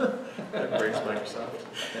 Embrace Microsoft.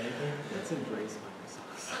 Anything? Let's embrace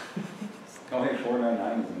Microsoft. Oh, hey,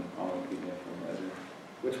 499 is on Wikipedia from Azure.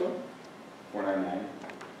 Which one? 499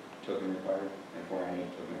 token required and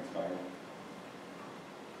 498 token expired.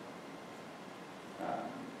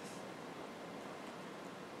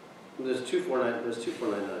 There's two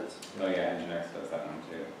 499s. Oh yeah, Nginx does that one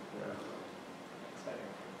too. Yeah. Exciting.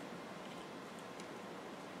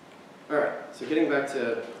 All right. So getting back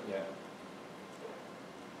to Yeah.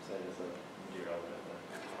 So it's a zero.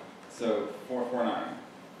 So 449.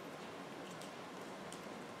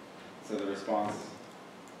 So the response,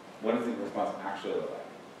 what does the response actually look like?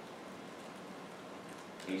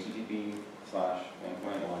 HTTP / 1.1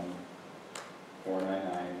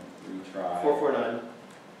 499 retry 449.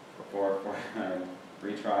 449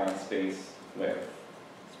 retry space with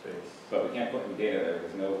Space. but we can't put any data there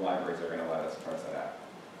because no libraries are going to let us parse that out.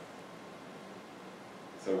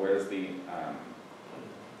 So where's the, I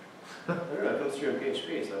don't know, it comes through in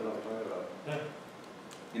PHP, so I don't know what you're talking about.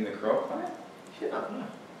 in the curl client? Yeah, You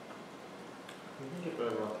can get the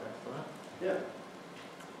raw text for that. yeah.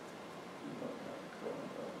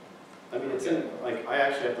 I mean, it's in, like, I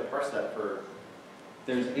actually have to parse that for,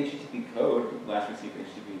 There's HTTP code, last received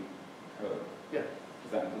HTTP code. Yeah.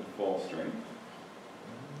 Does that include full string,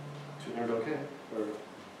 200 okay, or,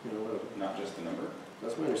 you know, whatever. not just the number?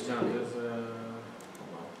 That's my No, understanding. there's a,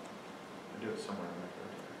 hold on, I do it somewhere in my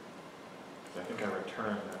code here. 'Cause I think I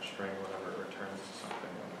return that string whenever it returns to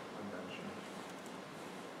something I mentioned.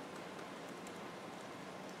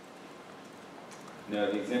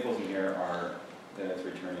 No, the examples in here are that it's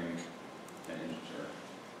returning an integer.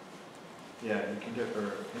 Yeah, you can get the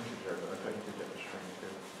integer, but I thought you could get the string too.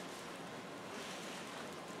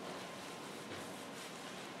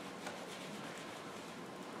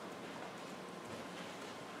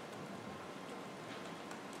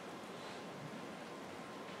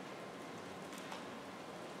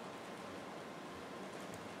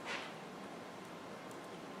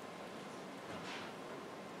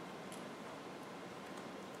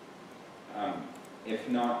 If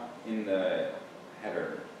not in the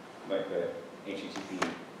header, like the HTTP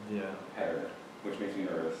Yeah. header, which makes me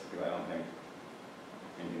nervous because I don't think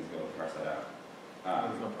anything's going to parse that out.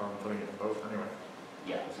 There's no problem putting it in both anyway.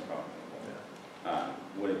 Yeah, that's no problem. Yeah.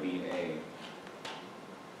 Would it be a,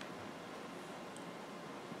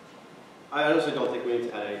 I honestly don't think we need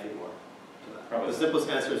to add anything more to that. Probably. The simplest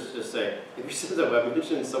answer is to just say, if you send a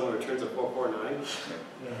Webmention and someone returns a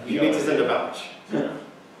 449, you Yeah. need to send a vouch. Yeah.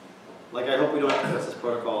 Like, I hope we don't have to test this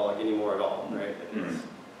protocol like anymore at all, right? Like, it's,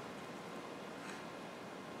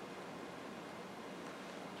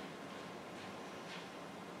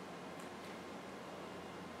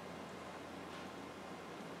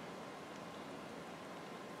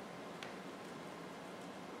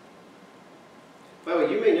 by the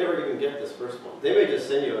way, you may never even get this first one. They may just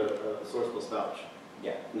send you a sourceless vouch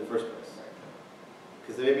Yeah. in the first place.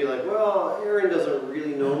 Because they may be like, well, Aaron doesn't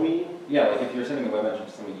really know me, Yeah, like if you're sending a web mention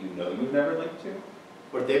to somebody you know you've never linked to,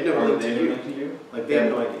 or they've never or linked they've to you. linked to you, Like, they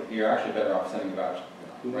have no idea. you're actually better off sending a vouch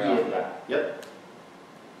right off the bat. Yep.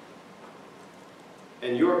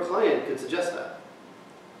 And your client could suggest that.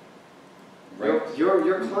 Right. Your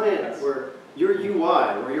client, Yes. where your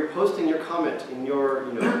UI, where you're posting your comment in your,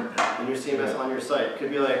 in your CMS on your site,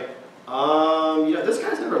 could be like, this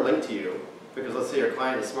guy's never linked to you, because let's say your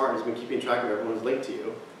client is smart and has been keeping track of everyone who's linked to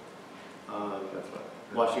you, That's what.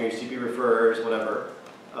 watching your HTTP refers, whatever.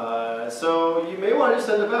 So you may want to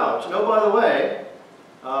send a vouch. And oh, by the way,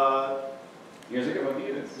 Here's a good one to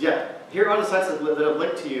use. yeah, here are the sites that have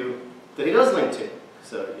linked to you that he does link to.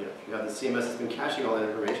 So if you have the CMS that's been caching all that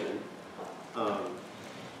information.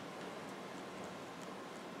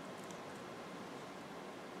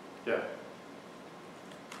 Yeah.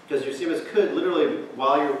 Because your CMS could literally,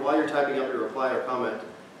 while you're typing up your reply or comment,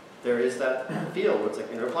 there is that field where it's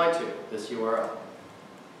like, in reply to this URL.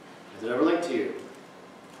 Has it ever linked to you?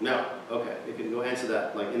 No. Okay. It can go answer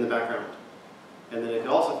that like in the background. And then it can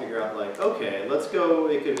also figure out like, okay,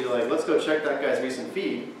 it could be like, let's go check that guy's recent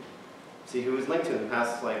feed, see who he's linked to in the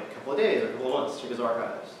past like couple of days or a couple of months, check his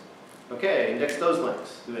archives. Okay, index those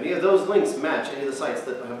links. Do any of those links match any of the sites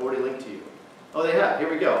that have already linked to you? Oh, they have. Here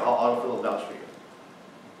we go. I'll autofill a vouch for you.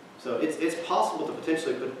 So it's possible to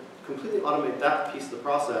potentially completely automate that piece of the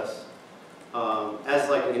process as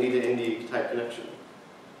like an indie-to-indie type connection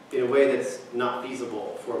in a way that's not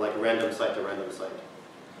feasible for like random site to random site,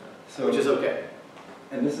 So, which is okay.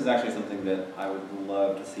 and this is actually something that I would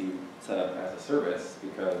love to see set up as a service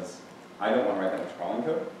because I don't want to write that much crawling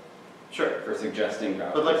code Sure. for suggesting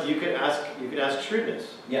vouchers. But like you could ask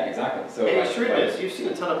shrewdness. Yeah, exactly. So Hey, like- shrewdness, you've seen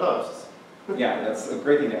a ton of posts. yeah, that's a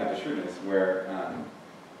great thing to have to shrewdness where,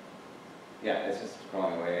 it's just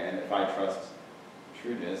crawling away. And if I trust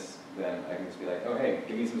shrewdness, then I can just be like, oh, hey,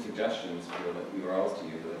 give me some suggestions for the URLs to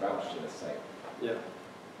use that vouch to this site. Yeah.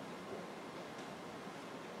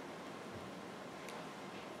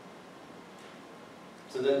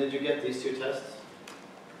 So then did you get these two tests?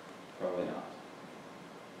 Probably not.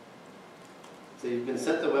 So you've been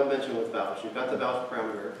sent the Webmention with vouch. You've got the vouch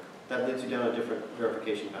parameter. That leads you down a different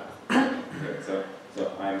verification path. Good. So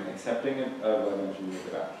I'm accepting a web mention with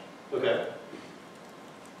the vouch. Okay.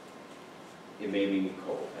 It may be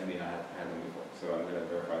cold. I may not have had them before. So I'm going to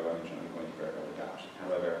verify the web mention. I'm going to verify the vouch. How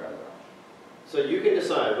do I verify the vouch? So you can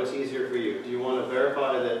decide what's easier for you. Do you want to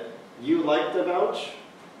verify that you like the vouch?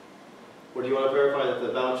 Or do you want to verify that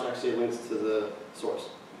the vouch actually links to the source?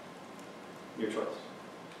 Your choice.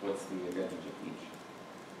 What's the advantage of each?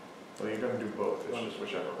 Well, you're gonna do both, it's just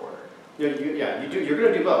whichever order. Yeah, you're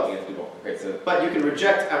gonna do both, You have to do both. Okay, so but you can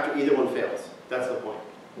reject after either one fails. That's the point,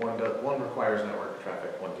 One requires network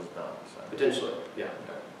traffic, one does not, so. potentially, yeah.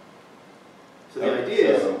 Okay. So the Okay,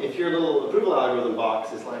 idea so- is, if your little approval algorithm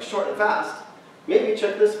box is like short and fast, maybe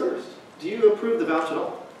check this first. Do you approve the vouch at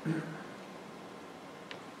all?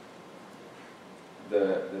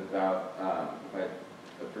 the vouch, if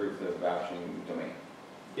I approve the vouching domain.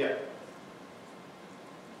 Yeah.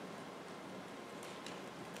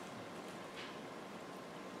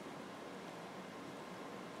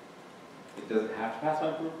 It doesn't have to pass my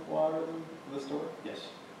approval algorithm for the store? Yes.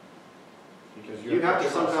 Because You have to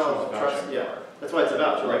somehow who's trust, vouching yeah. for it. That's why it's a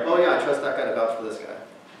voucher, right? Right. Oh yeah, I trust that guy to vouch for this guy.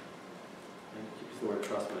 I keep using the word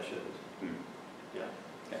trust when I shouldn't.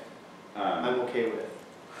 Um, I'm okay with.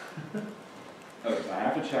 okay, so I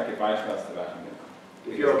have to check if I trust the vouching domain.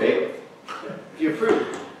 If you're okay with. Yeah. If you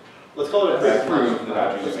approve. Let's call it I approve. approve the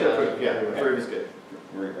vouching Let's domain. get approve, yeah, Okay. approve is good.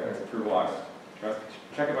 It's approval algorithm.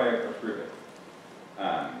 Check if I approve it.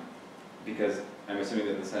 Because I'm assuming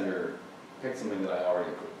that the sender picked something that I already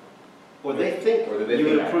approved. Or they think Or they you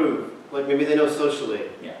think would I- approve. Like maybe they know socially.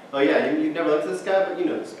 Yeah. Oh yeah, you've never looked at this guy, but you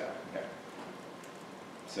know this guy.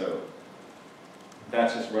 So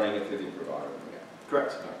that's just running it through the approval algorithm again.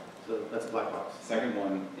 Correct. Okay. So that's a black box. Second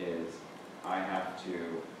one is I have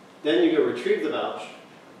to Then you go retrieve the vouch.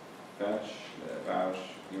 fetch the vouch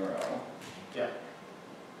URL. Yeah.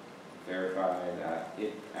 Verify that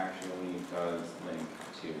it actually does link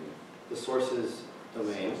to The source's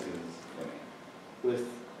domain source's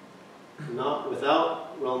domain.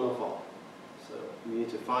 without rel no fault. So you need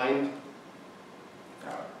to find.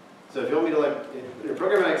 Got So if you want me to like, in a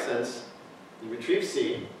programmatic sense, you retrieve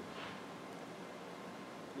C,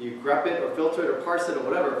 you grep it or filter it or parse it or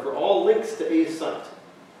whatever for all links to a site.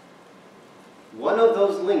 One of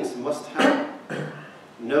those links must have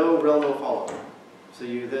no rel no follow. So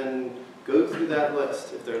you then go through that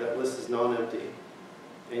list, if that list is non-empty,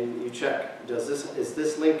 and you check, is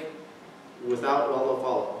this link without rel no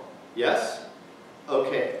follow? Yes?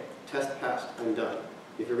 Okay, test passed, I'm done.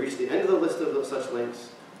 If you reach the end of the list of such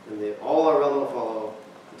links, and they all are rel no follow,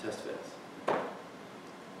 the test fails.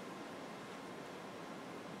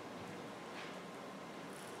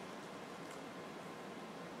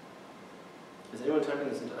 Is anyone typing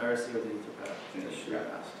this into IRC or the Etherpad? In the It should be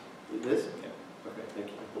Etherpad. passed. It is? Yeah. Okay, thank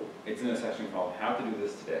you. It's in a section called How to Do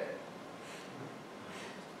This Today.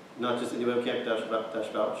 Not just IndieWebCamp dash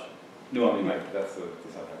vouch? No, I mean, like, that's the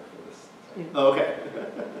subtitle for this. section. Oh, okay.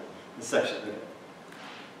 The section, okay.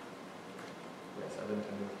 Yes, I've been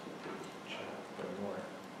tending to keep the chat going more.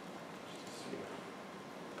 Just to see.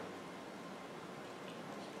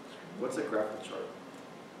 What's a graphical chart?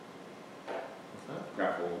 What's that?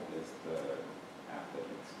 Grapple is the app that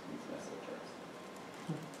makes these nice little charts.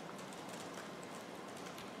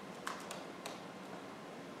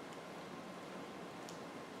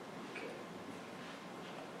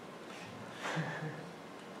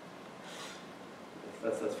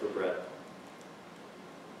 That's for Brett.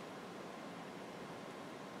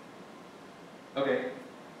 Okay,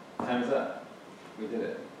 time is up. We did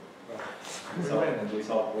it. We win. We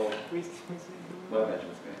solved world Webmention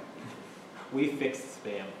spam. We fixed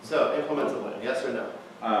spam. So, implementable, yes or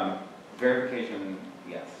no? Verification,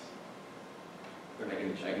 yes.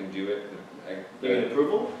 I can do it. You need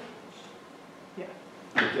approval?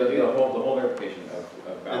 The whole verification of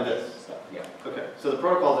And vouch this. stuff, yeah. Okay, so the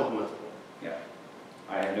protocol is implementable. Yeah.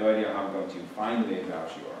 I have no idea how I'm going to find the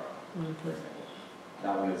vouch URL, for example.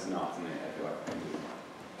 That one is not something I feel like I can do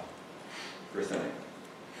for sending.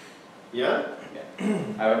 Yeah? Yeah.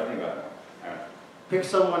 I have to think about that. I don't know. Pick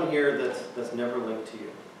someone here that's never linked to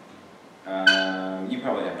you. You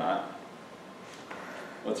probably have not.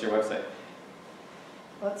 What's your website?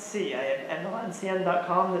 Let's see, I have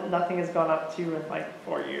mlncn.com that nothing has gone up to in like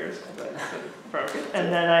 4 years because I sort of broke it.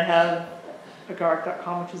 And then I have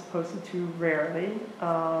agaric.com, which is posted to rarely.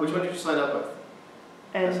 Which one did you sign up with?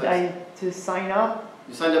 And to sign up,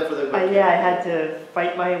 You signed up for the. yeah, I had to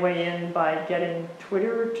fight my way in by getting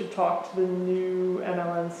Twitter to talk to the new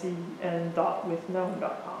MLNC and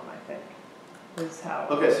withknown.com, I think, was how.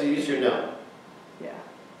 Okay, so you used your no. Yeah,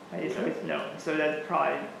 I used Okay. with known, so that's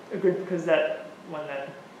probably a good, because that one then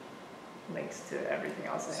links to everything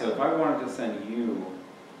else I So have. if I wanted to send you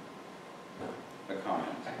a comment,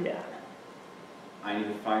 Yeah, I need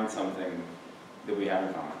to find something that we have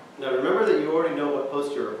in common. Now remember that you already know what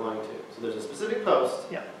post you're replying to. So there's a specific post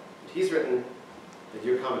yeah. that he's written that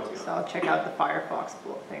you're commenting So on. I'll check out the Firefox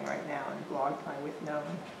thing right now and blog my with known.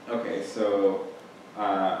 Okay, so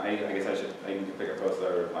I guess I need to pick a post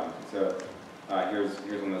that I reply to. So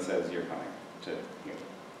here's one that says you're coming to you.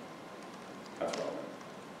 That's relevant.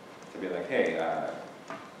 to be like, hey,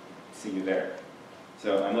 see you there.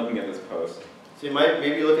 So I'm looking at this post. So you might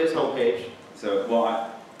maybe look at his homepage. So,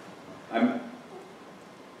 well,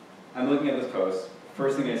 I'm looking at this post.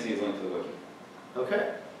 First thing I see is a link to the wiki.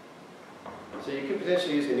 Okay. So you could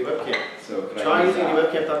potentially use IndieWebCamp. So could Try I use using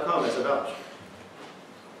that? IndieWebCamp.com as a vouch.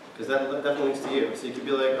 Because that definitely links to you. So you could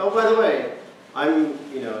be like, oh, by the way,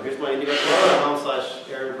 here's my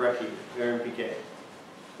IndieWebCamp.com/Aaron Brecky, Aaron PK.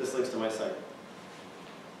 This links to my site.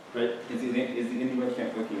 Right? Is the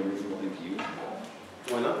IndieWebCamp wiki a reasonable thing to use?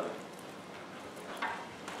 Why not?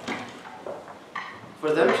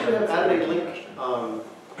 For them to have added a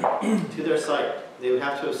link to their site, they would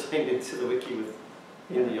have to have signed into the wiki with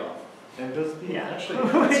Indie off. And does the, Yeah. actually,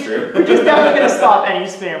 That's true. We're just never gonna stop any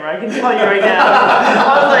spammer, I can tell you right now.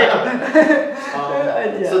 I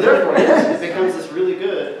was like, So therefore, yes, it becomes this really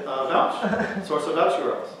good vouch, source of vouch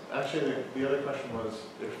URLs. actually, the other question was,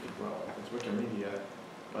 it's Wikimedia,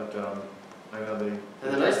 but I know they.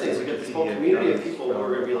 And the nice thing is we get this whole community of people who are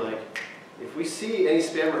going to be like, if we see any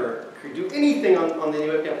spammer do anything on the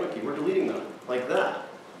IndieWebCamp wiki, we're deleting them like that.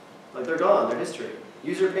 Like they're gone, they're history.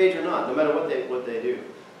 User page or not, no matter what they do.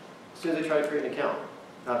 As soon as they try to create an account,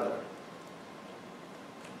 out of there.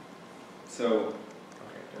 So,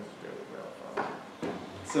 Okay, that's really well.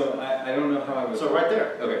 so I don't know how I was. So right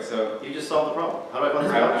there, Okay, so you just solved the problem. How do I find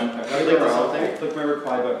this I've vouch? got You a link to URL. something. I click my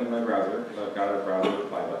reply button in my browser because I've got a browser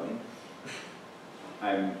reply button.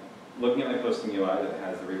 I'm looking at my posting UI that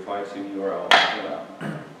has the reply to URL.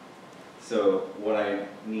 So what I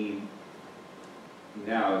need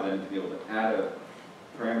now is then to be able to add a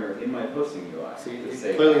parameter in my posting UI. So you to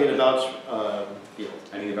say, clearly need a vouch field,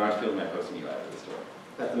 I need a vouch field in my posting UI for the store.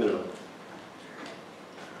 at the minimum.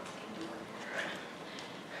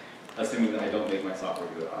 Assuming that I don't make my software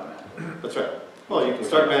do it automatically. That's right. Well, you can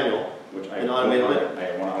start manual, Which I And don't automate it want-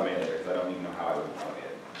 later. I want to automate it later because I don't even know how I would automate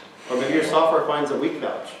it. or maybe your software finds a weak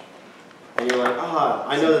vouch. And you're like,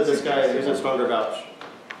 I know that this guy, here's a stronger vouch.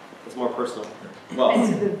 It's more personal. Well,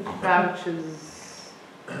 and so the vouch is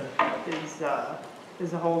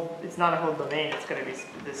a whole, it's not a whole domain, it's gonna be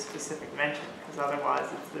this specific mention, because otherwise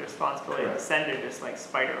it's the responsibility of the Right. sender, just like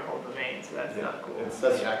spider a whole domain, so that's not cool. It's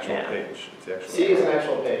That's- the actual yeah. page, it's the actual. C is an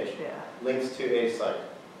actual page. Yeah. Links to a site.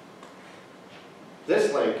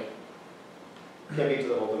 This link can be to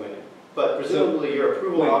the whole domain. But presumably your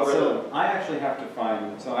approval wait, algorithm. so I actually have to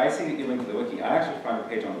find, so I see that you link to the wiki. I actually find a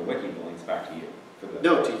page on the wiki that links back to you. For the,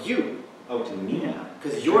 No, to you. Oh, to me? Yeah.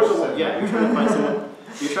 Because you're the one, you're trying to find someone,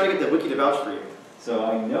 you're trying to get the wiki to vouch for you. So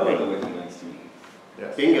I know the wiki links to me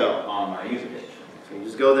Yes. Bingo. on my user page. So you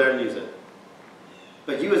just go there and use it.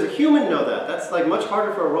 But you as a human know that. That's like much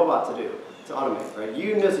harder for a robot to do, to automate, right?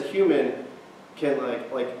 You as a human can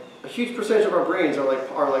like a huge percentage of our brains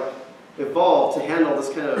are like evolved to handle this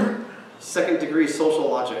kind of second degree social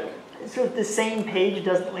logic. So if the same page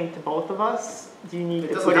doesn't link to both of us, do you need It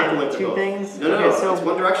to doesn't put have to in link to two both. things? No, Okay, so it's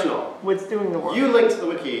one directional. what's doing the work? You link to the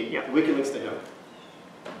wiki, Yeah. the wiki links to him.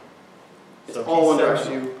 It's So all one he sends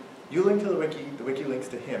directional. you link to the wiki links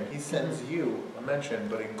to him. He sends you a mention,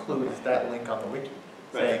 but includes that link on the wiki,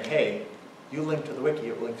 saying, hey, you link to the wiki,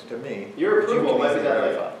 it links to me. Your but you approval can might be easily that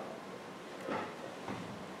verify. link.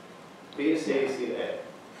 B, C, C, A.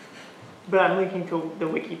 But I'm linking to the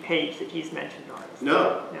wiki page that he's mentioned on.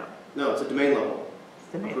 No, No, no, it's a domain level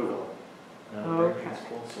it's the main approval. Now Okay. bring this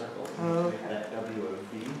full circle, Okay. make that W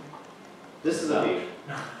a V. This is a B.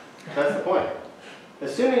 That's the point.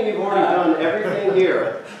 Assuming you've already done everything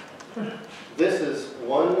here, this is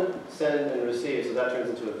one send and receive, so that turns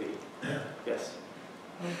into a V. Yes,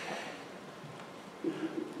 okay.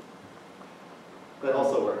 that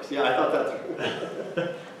also works. Yeah, I thought that through.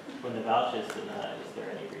 When the vouch is denied, is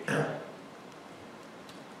there any retry?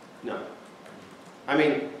 No. I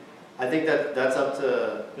mean, I think that's up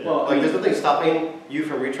to, Well, like, there's nothing stopping you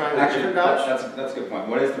from retrying with a Actually, different vouch. that's a good point.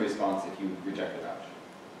 What is the response if you reject the vouch?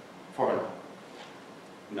 400.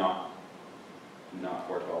 Not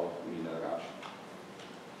 412, we need another vouch.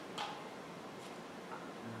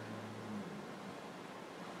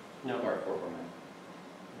 No. Or 449.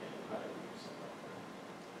 Yeah, probably do something like that.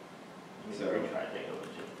 I mean, So- the retry thing would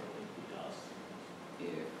legitimately be us.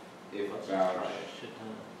 If Let's just vouch, try a shit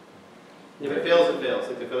ton. If it fails, it fails.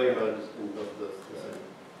 Like the failure mode is in both of those.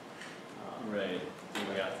 Right,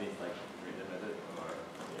 we got these like read it or.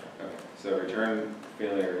 Yeah. okay, so return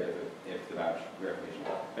failure if the vouch verification.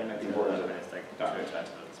 But not Important. it's like Got too it.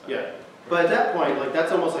 expensive. Yeah, but at that point, like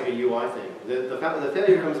that's almost like a UI thing. The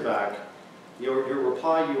failure comes back. Your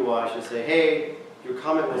reply UI should say, hey, your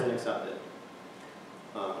comment wasn't accepted.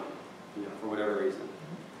 For whatever reason.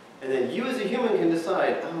 And then you as a human can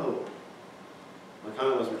decide, oh, my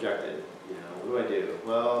comment was rejected. You know, what do?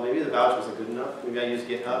 Well, maybe the vouch wasn't good enough. Maybe I used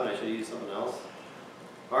GitHub and I should have used something else.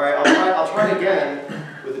 All right, I'll try again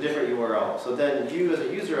with a different URL. So then you as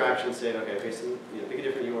a user actually say, okay, pick a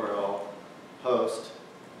different URL, post,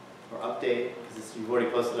 or update, because you've already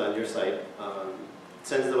posted it on your site.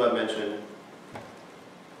 Sends the Webmention.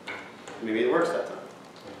 Maybe it works that time.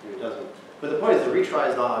 Maybe it doesn't. But the point is the retry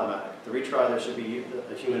is not automatic. The retry, there should be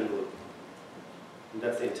a human in the loop. And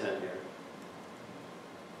that's the intent here.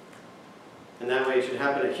 And that way it should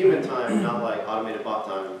happen at human time, not like automated bot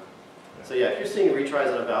time. So yeah, if you're seeing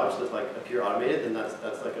retries on a vouch that like appear automated, then that's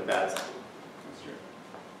like a bad sign. That's true.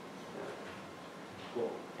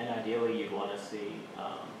 Cool. And ideally, you'd want to see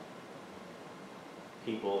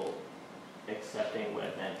people accepting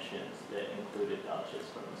web mentions that included vouches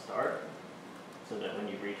from the start, so that when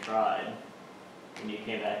you retried, when you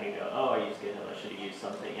came back and go, oh, I used GitHub, I should have used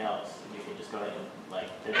something else, and you can just go ahead and, like,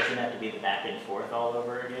 there doesn't have to be the back and forth all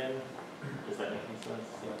over again. Does that make any sense?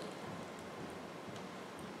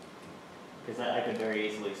 Because I could very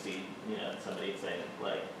easily see, you know, somebody saying,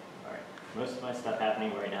 like, all right, most of my stuff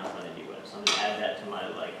happening right now is on IndieWeb, so I'm going to add that to my,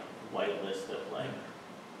 like, white list of, like,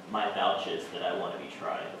 my vouches that I want to be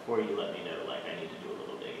tried before you let me know, like, I need to do a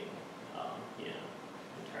little digging, you know,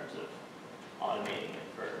 in terms of automating it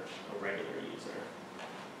for a regular user.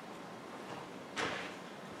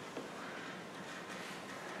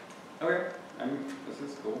 Okay, this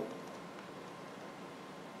is cool.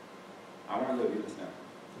 I want to go do this now.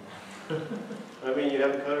 I mean, you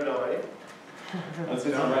haven't coded already? Let's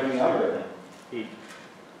get some writing algorithm. He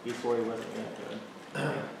swore he wasn't going to do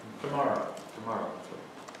it. Tomorrow. Tomorrow.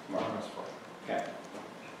 Tomorrow's fine. Okay.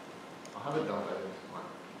 I'll have it done by then tomorrow.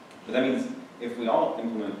 But that means if we all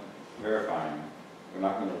implement verifying, we're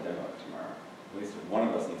not going to demo it tomorrow. At least one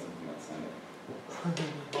of us needs to implement sending.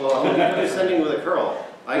 Well, I'm going to do sending with a curl.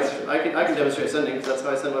 I can demonstrate sending because that's how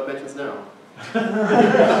I send Webmentions now.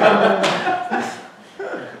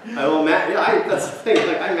 I will that's the thing.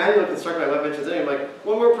 Like I manually construct my Webmentions anyway. I'm like,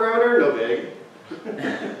 one more parameter, no big.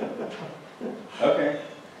 Okay.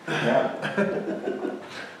 Yeah.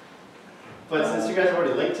 But since you guys have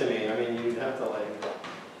already linked to me, I mean, you'd have to like.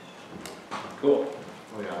 Cool.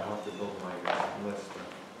 Oh yeah, I'll have to build my list.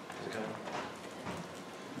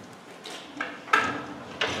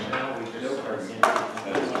 And now we just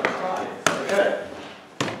Okay.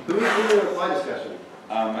 Who's doing the reply discussion?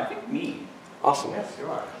 I think me. Awesome. Yes, you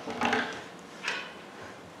are.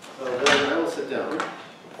 So then I will sit down.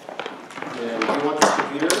 And do you want this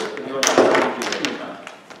computer or do you want this computer?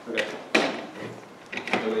 Okay.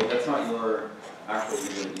 So wait, that's not your actual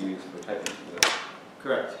user that you use for typing, is it?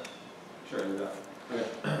 Correct. Sure, do that. Okay.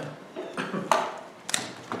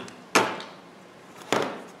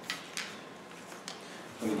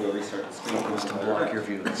 Let me go restart the screen. Block your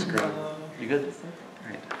view of the screen. You good?